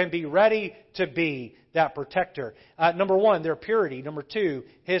strong. And be ready to be that protector. Number one, their purity. Number two,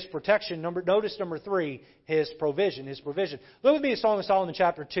 His protection. Notice number three, His provision. His provision. Look with me at Song of Solomon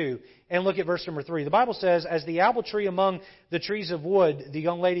chapter 2 and look at verse number 3. The Bible says, "As the apple tree among the trees of wood," the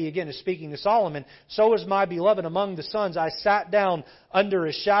young lady again is speaking to Solomon, "so is my beloved among the sons. I sat down under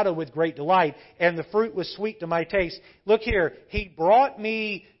His shadow with great delight, and the fruit was sweet to my taste." Look here. "He brought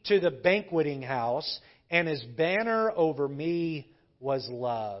me to the banqueting house, and His banner over me was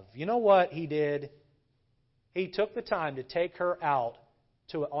love." You know what He did? He took the time to take her out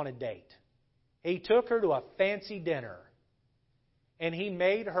on a date. He took her to a fancy dinner. And He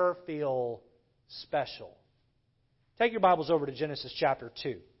made her feel special. Take your Bibles over to Genesis chapter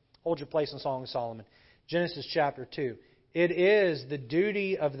 2. Hold your place in Song of Solomon. Genesis chapter 2. It is the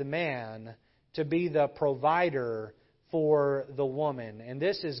duty of the man to be the provider for the woman. And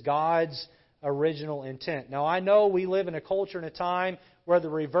this is God's original intent. Now, I know we live in a culture and a time where the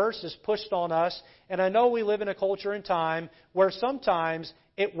reverse is pushed on us. And I know we live in a culture and time where sometimes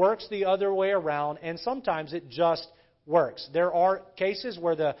it works the other way around and sometimes it just works. There are cases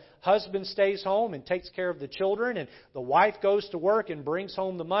where the husband stays home and takes care of the children and the wife goes to work and brings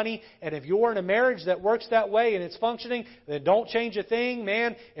home the money. And if you're in a marriage that works that way and it's functioning, then don't change a thing,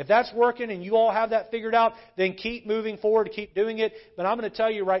 man. If that's working and you all have that figured out, then keep moving forward, keep doing it. But I'm going to tell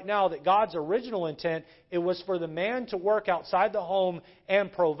you right now that God's original intent, it was for the man to work outside the home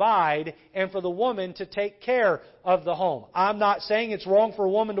and provide, and for the woman to take care of the home. I'm not saying it's wrong for a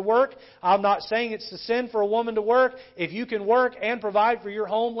woman to work. I'm not saying it's a sin for a woman to work. If you can work and provide for your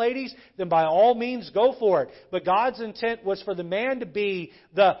home, ladies, ladies, then by all means go for it. But God's intent was for the man to be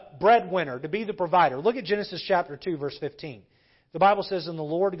the breadwinner, to be the provider. Look at Genesis chapter 2, verse 15. The Bible says, "And the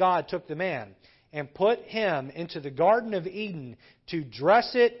Lord God took the man and put him into the Garden of Eden to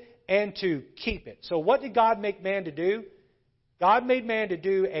dress it and to keep it." So what did God make man to do? God made man to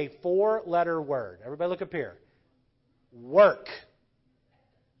do a 4-letter word. Everybody look up here. Work.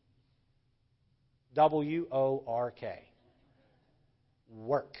 W-O-R-K.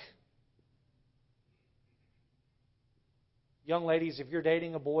 Work. Young ladies, if you're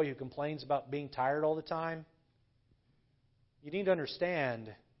dating a boy who complains about being tired all the time, you need to understand,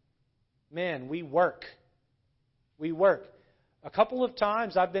 men, we work. We work. A couple of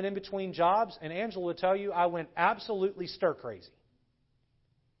times I've been in between jobs, and Angela will tell you I went absolutely stir crazy.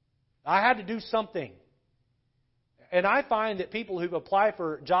 I had to do something. And I find that people who apply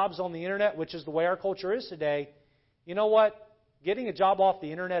for jobs on the internet, which is the way our culture is today, you know what? Getting a job off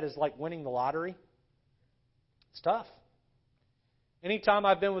the internet is like winning the lottery. It's tough. Anytime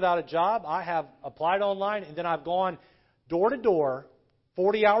I've been without a job, I have applied online, and then I've gone door to door,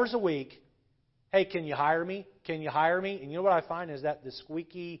 40 hours a week. Hey, can you hire me? Can you hire me? And you know what I find is that the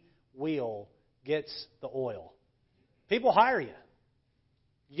squeaky wheel gets the oil. People hire you.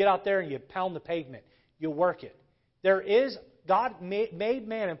 You get out there and you pound the pavement. You work it. God made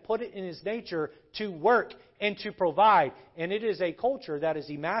man and put it in His nature to work and to provide. And it is a culture that has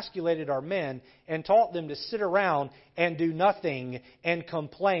emasculated our men and taught them to sit around and do nothing and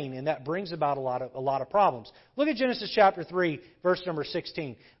complain. And that brings about a lot of problems. Look at Genesis chapter 3, verse number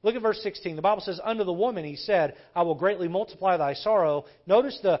 16. Look at verse 16. The Bible says, "Unto the woman He said, I will greatly multiply thy sorrow."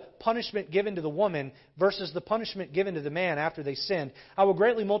 Notice the punishment given to the woman versus the punishment given to the man after they sinned. "I will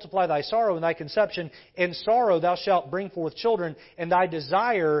greatly multiply thy sorrow in thy conception. In sorrow thou shalt bring forth children, and thy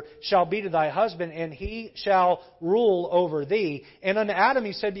desire shall be to thy husband, and he shall rule over thee. And unto Adam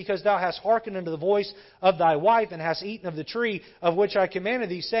He said, Because thou hast hearkened unto the voice of thy wife, and hast eaten of the tree of which I commanded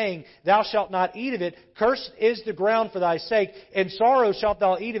thee, saying, Thou shalt not eat of it. Cursed is the ground for thy sake. In sorrow shalt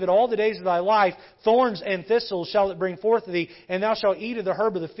thou eat of it all the days of thy life. Thorns and thistles shall it bring forth to thee, and thou shalt eat of the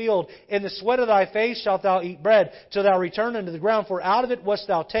herb of the field. In the sweat of thy face shalt thou eat bread, till thou return unto the ground. For out of it wast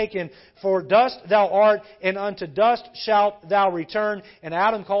thou taken. For dust thou art, and unto dust shalt thou return." And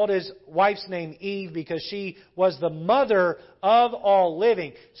Adam called his wife's name Eve, because she was the mother of all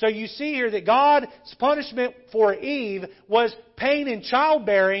living. So you see here that God's punishment for Eve was pain in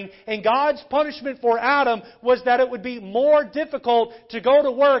childbearing, and God's punishment for Adam was that it would be more difficult to go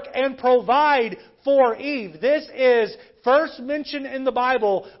to work and provide for Eve. This is first mention in the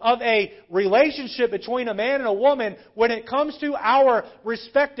Bible of a relationship between a man and a woman when it comes to our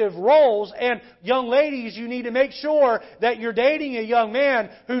respective roles. And young ladies, you need to make sure that you're dating a young man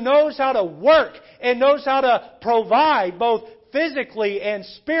who knows how to work and knows how to provide both physically and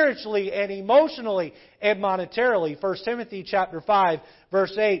spiritually and emotionally and monetarily. 1 Timothy chapter 5,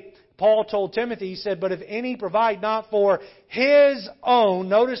 verse 8. Paul told Timothy, he said, "But if any provide not for his own,"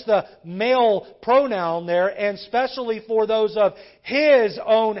 notice the male pronoun there, "and specially for those of his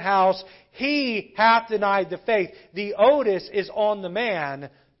own house, he hath denied the faith." The onus is on the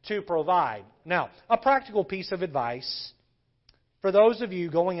man to provide. Now, a practical piece of advice for those of you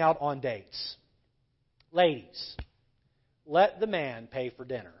going out on dates. Ladies, let the man pay for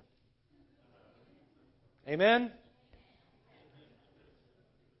dinner. Amen?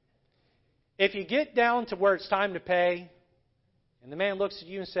 If you get down to where it's time to pay, and the man looks at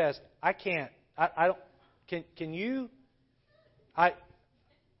you and says, I don't, can you? I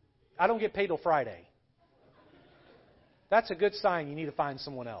don't get paid till Friday. That's a good sign you need to find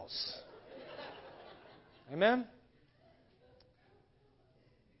someone else. Amen?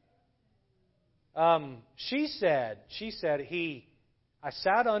 She said, I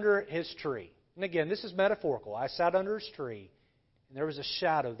sat under his tree. And again, this is metaphorical. I sat under his tree, and there was a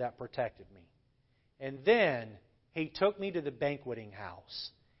shadow that protected me. And then he took me to the banqueting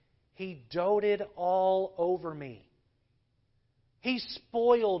house. He doted all over me. He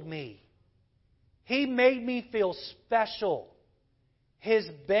spoiled me. He made me feel special. His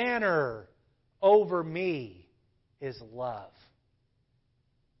banner over me is love.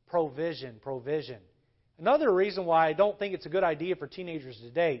 Provision, provision. Another reason why I don't think it's a good idea for teenagers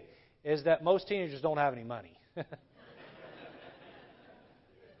to date is that most teenagers don't have any money.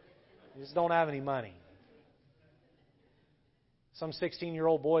 They just don't have any money. Some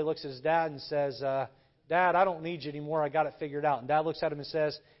 16-year-old boy looks at his dad and says, Dad, I don't need you anymore. I got it figured out. And Dad looks at him and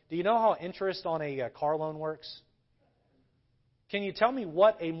says, do you know how interest on a car loan works? Can you tell me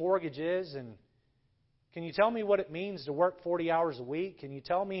what a mortgage is? And can you tell me what it means to work 40 hours a week? Can you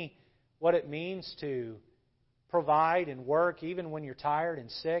tell me what it means to provide and work even when you're tired and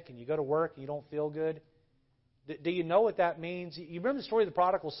sick and you go to work and you don't feel good? Do you know what that means? You remember the story of the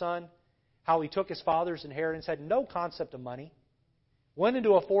prodigal son? How he took his father's inheritance, had no concept of money, went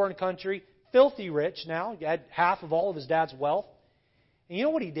into a foreign country, filthy rich now, he had half of all of his dad's wealth. And you know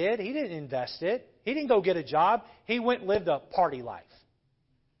what he did? He didn't invest it. He didn't go get a job. He went and lived a party life.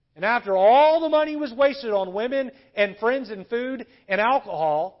 And after all the money was wasted on women and friends and food and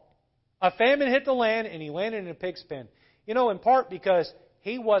alcohol, a famine hit the land and he landed in a pig's pen. You know, in part because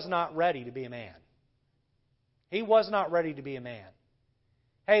he was not ready to be a man. He was not ready to be a man.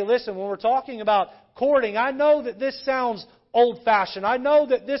 Hey, listen, when we're talking about courting, I know that this sounds old-fashioned. I know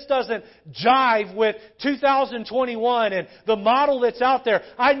that this doesn't jive with 2021 and the model that's out there.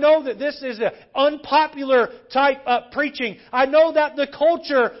 I know that this is an unpopular type of preaching. I know that the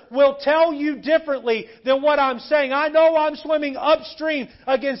culture will tell you differently than what I'm saying. I know I'm swimming upstream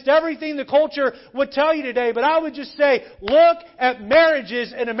against everything the culture would tell you today, but I would just say, look at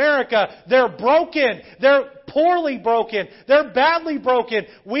marriages in America. They're broken. They're poorly broken. They're badly broken.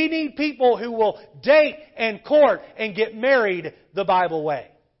 We need people who will date and court and get married the Bible way.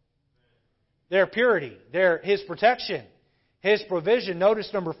 Their purity, His protection, His provision. Notice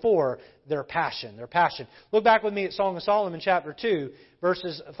number 4, their passion. Their passion. Look back with me at Song of Solomon chapter 2,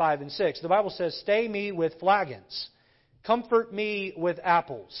 verses 5 and 6. The Bible says, "Stay me with flagons. Comfort me with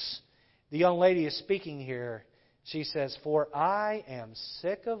apples." The young lady is speaking here. She says, "For I am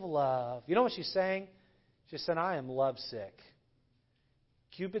sick of love." You know what she's saying? She said, "I am lovesick.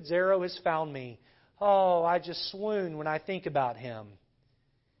 Cupid's arrow has found me. Oh, I just swoon when I think about him.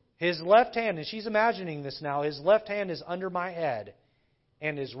 His left hand," and she's imagining this now, "his left hand is under my head,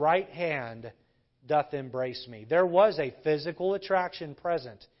 and his right hand doth embrace me." There was a physical attraction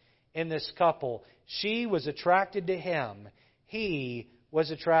present in this couple. She was attracted to him. He was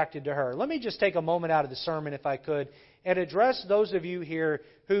attracted to her. Let me just take a moment out of the sermon, if I could, and address those of you here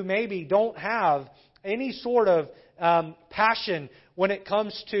who maybe don't have any sort of passion when it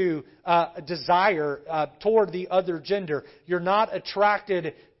comes to desire toward the other gender. You're not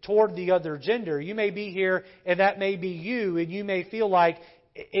attracted toward the other gender. You may be here, and that may be you, and you may feel like,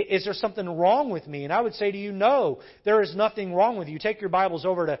 is there something wrong with me? And I would say to you, no, there is nothing wrong with you. Take your Bibles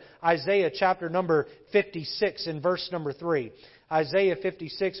over to Isaiah chapter number 56 and verse number 3. Isaiah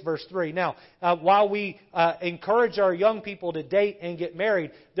 56, verse 3. Now, while we encourage our young people to date and get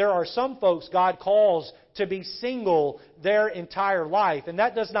married, there are some folks God calls to be single their entire life. And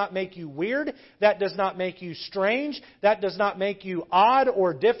that does not make you weird. That does not make you strange. That does not make you odd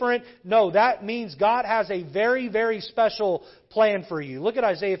or different. No, that means God has a very, very special plan for you. Look at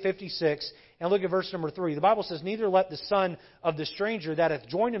Isaiah 56 and look at verse number 3. The Bible says, "Neither let the son of the stranger that hath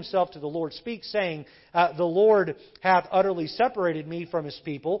joined himself to the Lord speak, saying, the Lord hath utterly separated me from His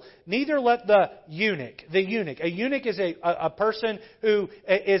people. Neither let the eunuch." A eunuch is a person who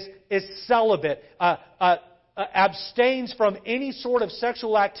is celibate, abstains from any sort of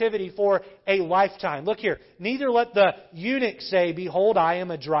sexual activity for a lifetime. Look here. "Neither let the eunuch say, Behold, I am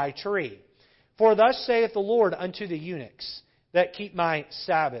a dry tree. For thus saith the Lord unto the eunuchs that keep my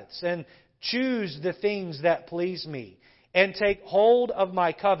Sabbaths, and choose the things that please me, and take hold of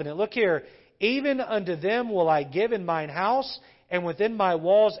my covenant." Look here. "Even unto them will I give in mine house, and within my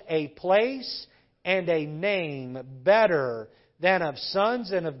walls a place and a name better than of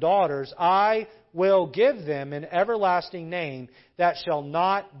sons and of daughters. I will give them an everlasting name that shall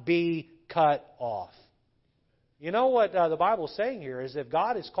not be cut off." You know what the Bible is saying here is if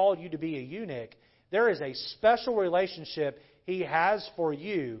God has called you to be a eunuch, there is a special relationship He has for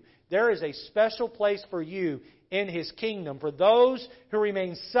you. There is a special place for you in His kingdom for those who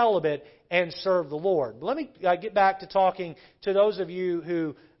remain celibate and serve the Lord. But let me get back to talking to those of you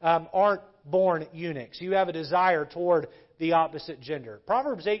who aren't born eunuchs. You have a desire toward the opposite gender.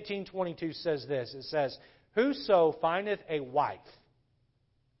 Proverbs 18:22 says this. It says, "Whoso findeth a wife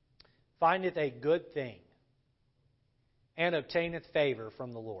findeth a good thing, and obtaineth favor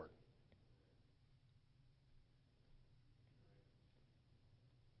from the Lord."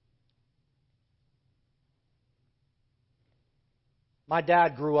 My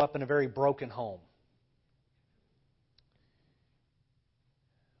dad grew up in a very broken home.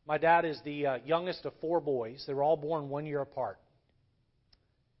 My dad is the youngest of 4 boys. They were all born 1 year apart.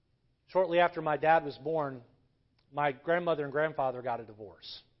 Shortly after my dad was born, my grandmother and grandfather got a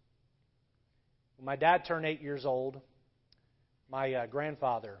divorce. When my dad turned 8 years old, my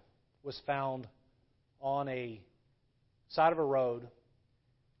grandfather was found on a side of a road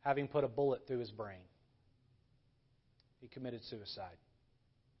having put a bullet through his brain. He committed suicide.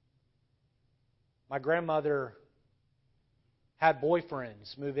 My grandmother had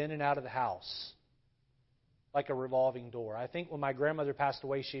boyfriends move in and out of the house. like a revolving door. I think when my grandmother passed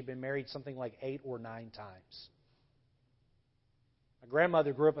away, she had been married something like 8 or 9 times. My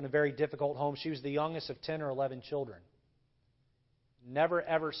grandmother grew up in a very difficult home. She was the youngest of 10 or 11 children. Never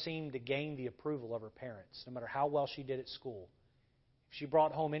ever seemed to gain the approval of her parents, no matter how well she did at school. If she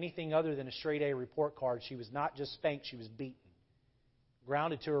brought home anything other than a straight A report card, she was not just spanked, she was beaten.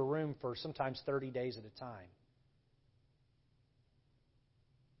 Grounded to her room for sometimes 30 days at a time.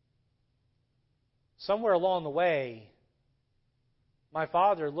 Somewhere along the way, my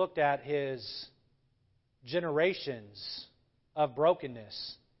father looked at his generations of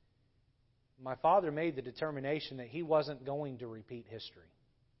brokenness. My father made the determination that he wasn't going to repeat history.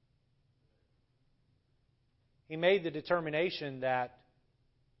 He made the determination that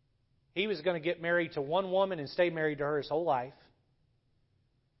he was going to get married to one woman and stay married to her his whole life.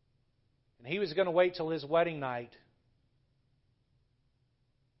 And he was going to wait till his wedding night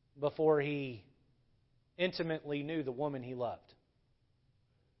before he intimately knew the woman he loved.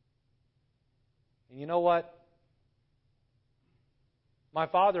 And you know what? My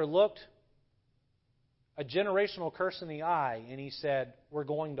father looked a generational curse in the eye and he said, "We're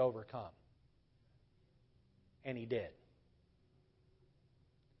going to overcome." And he did.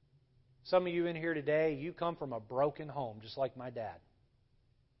 Some of you in here today, you come from a broken home, just like my dad.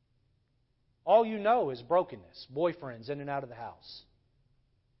 All you know is brokenness, boyfriends in and out of the house.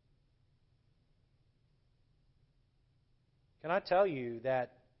 Can I tell you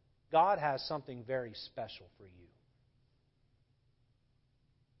that God has something very special for you?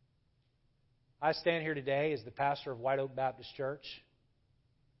 I stand here today as the pastor of White Oak Baptist Church.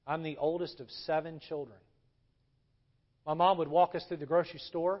 I'm the oldest of 7 children. My mom would walk us through the grocery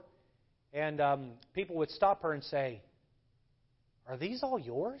store, and people would stop her and say, "Are these all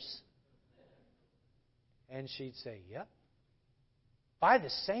yours?" And she'd say, "Yep." "By the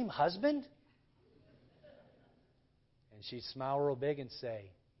same husband?" And she'd smile real big and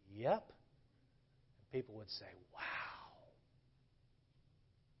say, "Yep." And people would say, "Wow."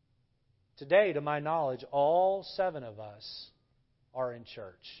 Today, to my knowledge, all 7 of us are in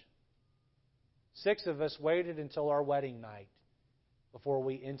church. 6 of us waited until our wedding night before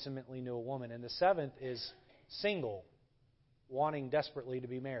we intimately knew a woman. And the 7th is single, wanting desperately to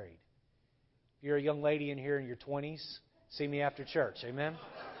be married. If you're a young lady in here in your 20s, see me after church. Amen?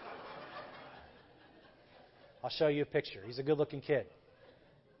 I'll show you a picture. He's a good-looking kid.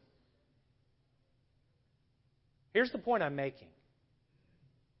 Here's the point I'm making.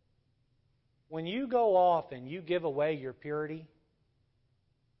 When you go off and you give away your purity,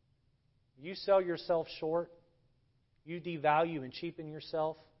 you sell yourself short, you devalue and cheapen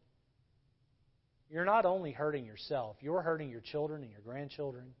yourself, you're not only hurting yourself, you're hurting your children and your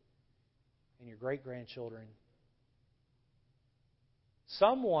grandchildren and your great-grandchildren.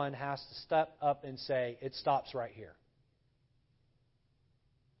 Someone has to step up and say, "It stops right here.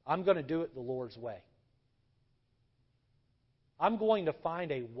 I'm going to do it the Lord's way. I'm going to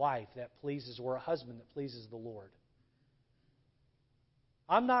find a wife that pleases, or a husband that pleases the Lord.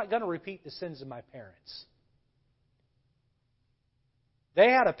 I'm not going to repeat the sins of my parents." They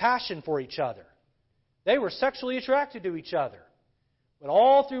had a passion for each other. They were sexually attracted to each other. But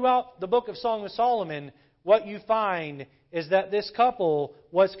all throughout the book of Song of Solomon, what you find is that this couple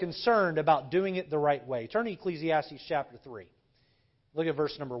was concerned about doing it the right way. Turn to Ecclesiastes chapter 3. Look at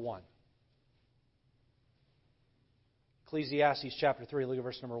verse number 1. Ecclesiastes chapter 3, look at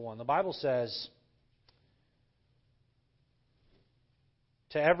verse number 1. The Bible says,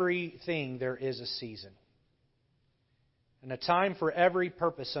 "To everything there is a season, and a time for every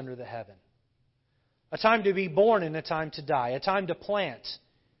purpose under the heaven. A time to be born and a time to die. A time to plant,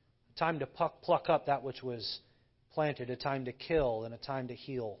 a time to pluck up that which was planted. A time to kill and a time to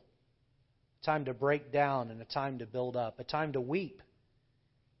heal. A time to break down and a time to build up. A time to weep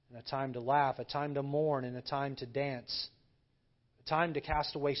and a time to laugh. A time to mourn and a time to dance. A time to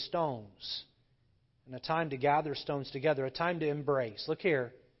cast away stones and a time to gather stones together. A time to embrace." Look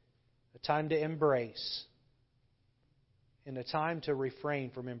here. "A time to embrace and a time to refrain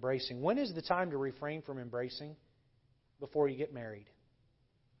from embracing." When is the time to refrain from embracing? Before you get married.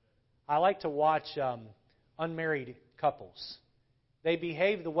 I like to watch unmarried couples. They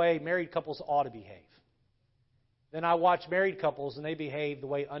behave the way married couples ought to behave. Then I watch married couples and they behave the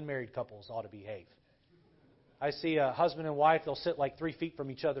way unmarried couples ought to behave. I see a husband and wife, they'll sit like 3 feet from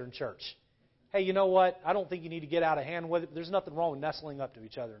each other in church. Hey, you know what? I don't think you need to get out of hand with it. There's nothing wrong with nestling up to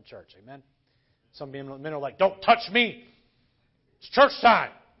each other in church. Amen? Some men are like, "Don't touch me. It's church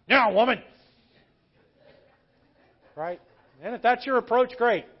time. Now, woman." Right? And if that's your approach,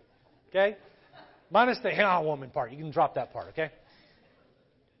 great. Okay? Minus the woman part. You can drop that part, okay?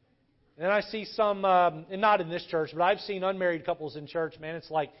 And then I see some, and not in this church, but I've seen unmarried couples in church, man, it's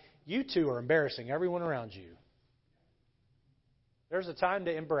like you two are embarrassing everyone around you. There's a time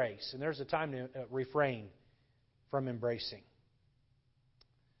to embrace, and there's a time to refrain from embracing.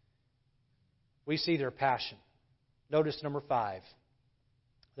 We see their passion. Notice number 5,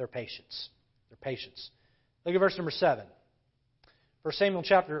 their patience. Their patience. Look at verse number 7.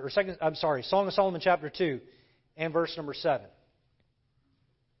 Song of Solomon chapter 2 and verse number 7.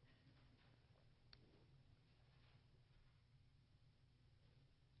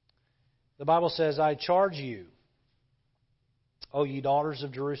 The Bible says, I charge you, O ye daughters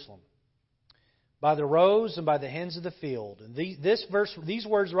of Jerusalem, by the roes and by the hens of the field. And these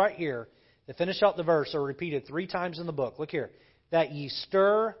words right here that finish out the verse are repeated 3 times in the book. Look here. That ye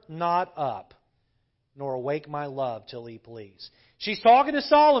stir not up, nor awake my love till he please. She's talking to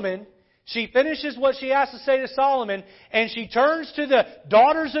Solomon. She finishes what she has to say to Solomon, and she turns to the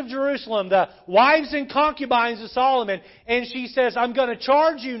daughters of Jerusalem, the wives and concubines of Solomon, and she says, I'm going to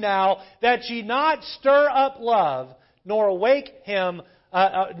charge you now that ye not stir up love, nor awake him,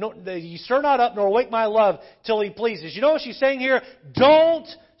 ye stir not up, nor awake my love till he pleases. You know what she's saying here? Don't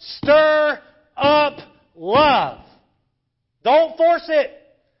stir up love. Don't force it.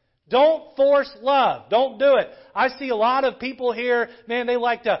 Don't force love. Don't do it. I see a lot of people here, man, they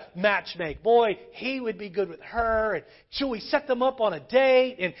like to matchmake. Boy, he would be good with her. And should we set them up on a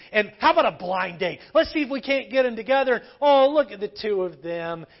date? And how about a blind date? Let's see if we can't get them together. Oh, look at the two of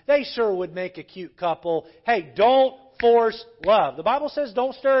them. They sure would make a cute couple. Hey, don't force love. The Bible says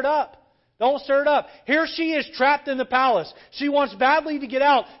don't stir it up. Don't stir it up. Here she is trapped in the palace. She wants badly to get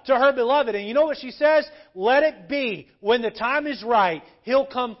out to her beloved. And you know what she says? Let it be. When the time is right, He'll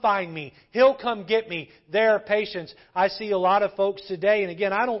come find me. He'll come get me. Their patience. I see a lot of folks today, and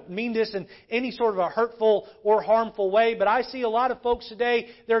again, I don't mean this in any sort of a hurtful or harmful way, but I see a lot of folks today,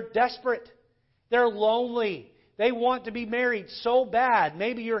 they're desperate. They're lonely. They want to be married so bad.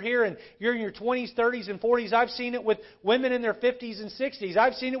 Maybe you're here and you're in your 20s, 30s, and 40s. I've seen it with women in their 50s and 60s.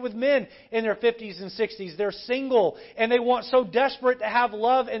 I've seen it with men in their 50s and 60s. They're single and they want so desperate to have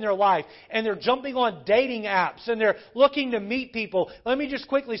love in their life. And they're jumping on dating apps and they're looking to meet people. Let me just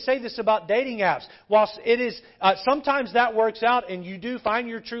quickly say this about dating apps. Whilst it is, sometimes that works out and you do find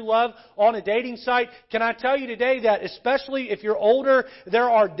your true love on a dating site, can I tell you today that especially if you're older, there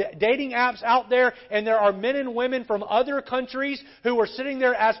are dating apps out there and there are men and women from other countries who are sitting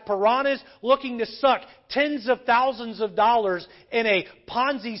there as piranhas looking to suck tens of thousands of dollars in a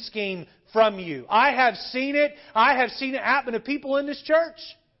Ponzi scheme from you. I have seen it. I have seen it happen to people in this church.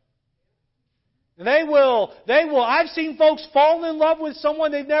 They will. I've seen folks fall in love with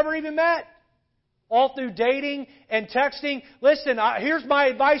someone they've never even met. All through dating and texting. Listen, here's my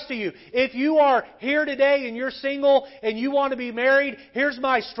advice to you. If you are here today and you're single and you want to be married, here's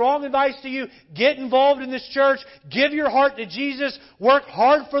my strong advice to you. Get involved in this church. Give your heart to Jesus. Work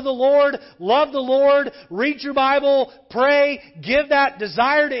hard for the Lord. Love the Lord. Read your Bible. Pray. Give that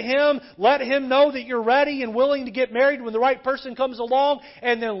desire to Him. Let Him know that you're ready and willing to get married when the right person comes along.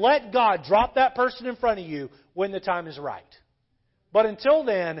 And then let God drop that person in front of you when the time is right. But until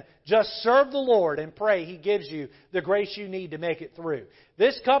then, just serve the Lord and pray He gives you the grace you need to make it through.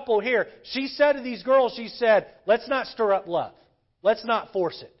 This couple here, she said to these girls, she said, let's not stir up love. Let's not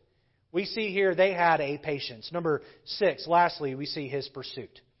force it. We see here they had a patience. Number 6, lastly, we see His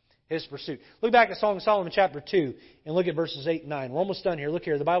pursuit. His pursuit. Look back at Song of Solomon chapter 2 and look at verses 8 and 9. We're almost done here. Look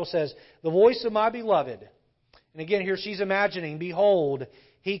here. The Bible says, the voice of my beloved. And again here she's imagining, behold,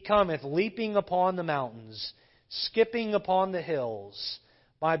 He cometh leaping upon the mountains, skipping upon the hills.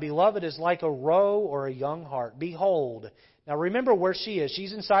 My beloved is like a roe or a young hart. Behold. Now remember where she is.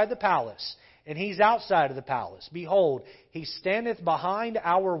 She's inside the palace, and he's outside of the palace. Behold, He standeth behind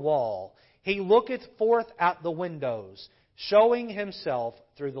our wall. He looketh forth at the windows, showing Himself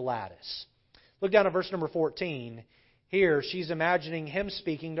through the lattice. Look down at verse number 14. Here she's imagining Him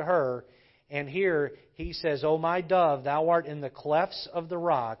speaking to her. And here He says, O my dove, thou art in the clefts of the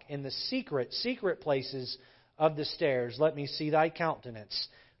rock, in the secret places of the stairs. Let me see thy countenance.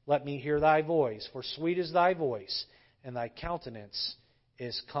 Let me hear thy voice. For sweet is thy voice, and thy countenance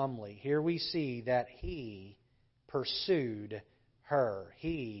is comely. Here we see that He pursued her.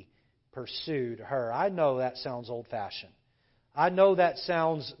 He pursued her. I know that sounds old-fashioned. I know that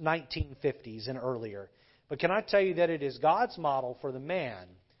sounds 1950s and earlier. But can I tell you that it is God's model for the man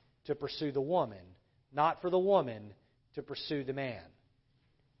to pursue the woman, not for the woman to pursue the man.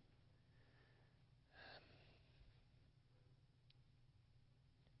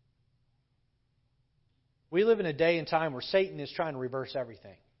 We live in a day and time where Satan is trying to reverse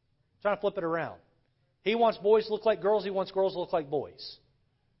everything. Trying to flip it around. He wants boys to look like girls. He wants girls to look like boys.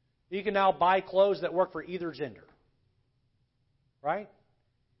 You can now buy clothes that work for either gender. Right?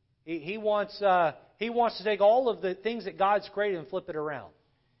 He wants to take all of the things that God's created and flip it around.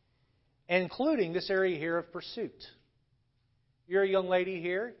 Including this area here of pursuit. You're a young lady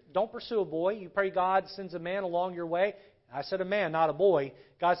here. Don't pursue a boy. You pray God sends a man along your way. I said a man, not a boy.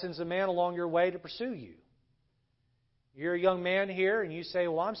 God sends a man along your way to pursue you. You're a young man here and you say,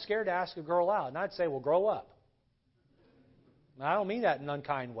 well, I'm scared to ask a girl out. And I'd say, well, grow up. Now, I don't mean that in an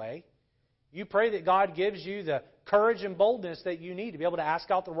unkind way. You pray that God gives you the courage and boldness that you need to be able to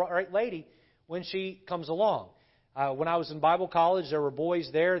ask out the right lady when she comes along. When I was in Bible college, there were boys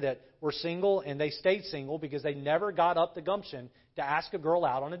there that were single, and they stayed single because they never got up the gumption to ask a girl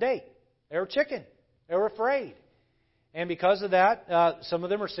out on a date. They were chicken. They were afraid. And because of that, some of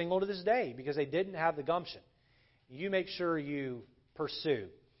them are single to this day because they didn't have the gumption. You make sure you pursue.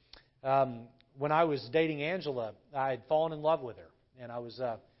 When I was dating Angela, I had fallen in love with her, and I was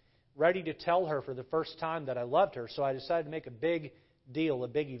ready to tell her for the first time that I loved her, so I decided to make a big deal, a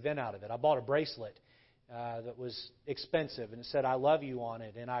big event out of it. I bought a bracelet that was expensive, and it said, I love you on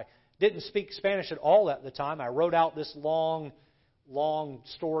it. And I didn't speak Spanish at all at the time. I wrote out this long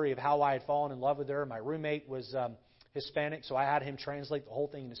story of how I had fallen in love with her. My roommate was Hispanic, so I had him translate the whole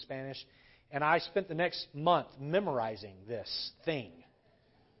thing into Spanish. And I spent the next month memorizing this thing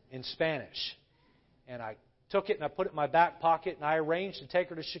in Spanish. And I took it and I put it in my back pocket, and I arranged to take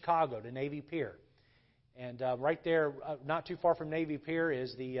her to Chicago, to Navy Pier. And right there, not too far from Navy Pier,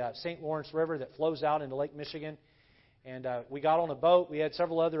 is the St. Lawrence River that flows out into Lake Michigan. And we got on a boat. We had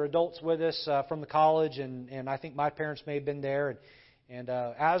several other adults with us from the college, and I think my parents may have been there. And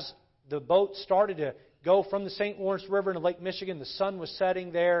as the boat started to go from the St. Lawrence River into Lake Michigan, the sun was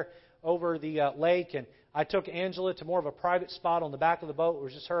setting there over the lake. And I took Angela to more of a private spot on the back of the boat. It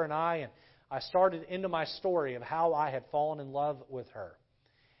was just her and I started into my story of how I had fallen in love with her.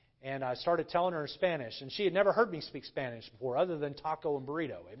 And I started telling her in Spanish. And she had never heard me speak Spanish before, other than taco and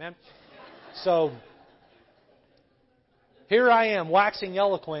burrito. Amen? So here I am, waxing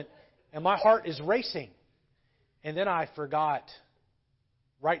eloquent, and my heart is racing. And then I forgot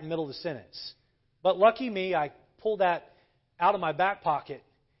right in the middle of the sentence. But lucky me, I pulled that out of my back pocket,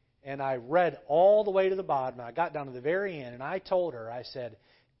 and I read all the way to the bottom. And I got down to the very end, and I told her, I said,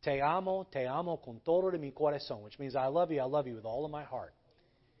 te amo con todo de mi corazón, which means I love you with all of my heart.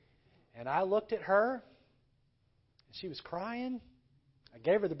 And I looked at her, and she was crying. I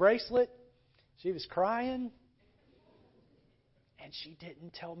gave her the bracelet. She was crying. And she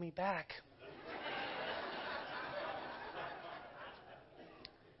didn't tell me back.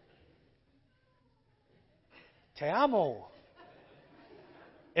 Te amo.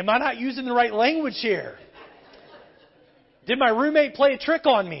 Am I not using the right language here? Did my roommate play a trick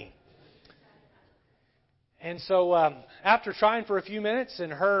on me? And so after trying for a few minutes,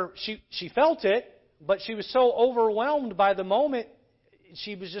 and she felt it, but she was so overwhelmed by the moment,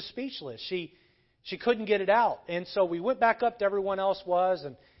 she was just speechless. She couldn't get it out. And so we went back up to everyone else was,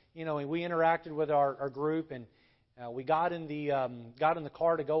 and we interacted with our group, and we got in the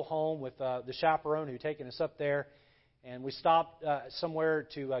car to go home with the chaperone who had taken us up there, and we stopped somewhere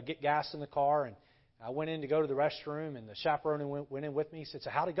to get gas in the car, and I went in to go to the restroom, and the chaperone went in with me. He said,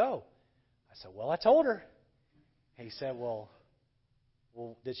 "So how'd it go?" I said, "Well, I told her." He said, well,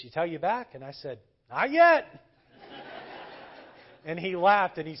 did she tell you back? And I said, "Not yet." And he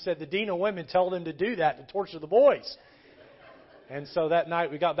laughed, and he said, "The dean of women told him to do that, to torture the boys." And so that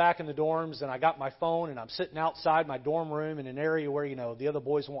night we got back in the dorms, and I got my phone, and I'm sitting outside my dorm room in an area where, the other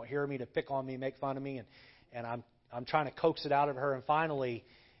boys won't hear me to pick on me, make fun of me, and I'm trying to coax it out of her. And finally,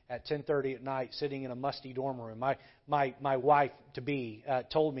 at 10:30 at night, sitting in a musty dorm room, my wife-to-be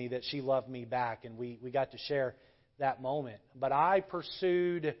told me that she loved me back, and we got to share that moment. But I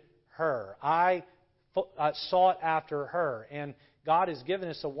pursued her. I sought after her. And God has given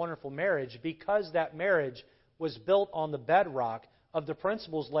us a wonderful marriage because that marriage was built on the bedrock of the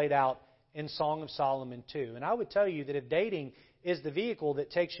principles laid out in Song of Solomon 2. And I would tell you that if dating is the vehicle that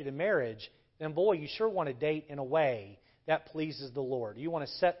takes you to marriage, then boy, you sure want to date in a way that pleases the Lord. You want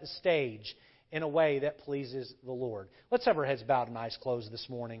to set the stage in a way that pleases the Lord. Let's have our heads bowed and eyes closed this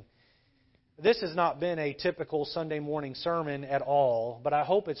morning. This has not been a typical Sunday morning sermon at all, but I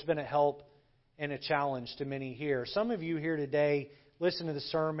hope it's been a help and a challenge to many here. Some of you here today listen to the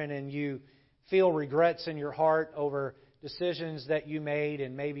sermon and you feel regrets in your heart over decisions that you made,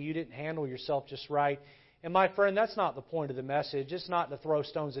 and maybe you didn't handle yourself just right. And my friend, that's not the point of the message. It's not to throw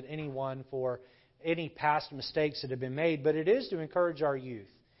stones at anyone for any past mistakes that have been made, but it is to encourage our youth.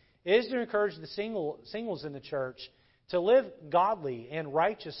 It is to encourage the singles in the church to live godly and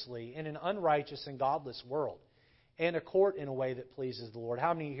righteously in an unrighteous and godless world. and a court in a way that pleases the Lord.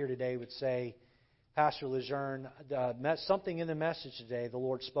 How many here today would say, Pastor Lejeune, something in the message today, the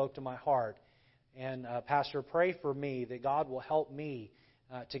Lord spoke to my heart. And Pastor, pray for me that God will help me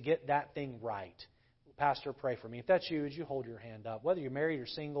to get that thing right. Pastor, pray for me. If that's you, would you hold your hand up? Whether you're married or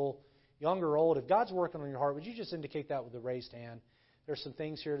single, young or old, if God's working on your heart, would you just indicate that with a raised hand? There's some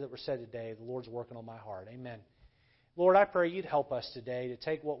things here that were said today. The Lord's working on my heart. Amen. Lord, I pray you'd help us today to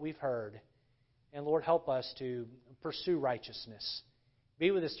take what we've heard, and Lord, help us to pursue righteousness.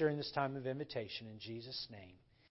 Be with us during this time of invitation in Jesus' name.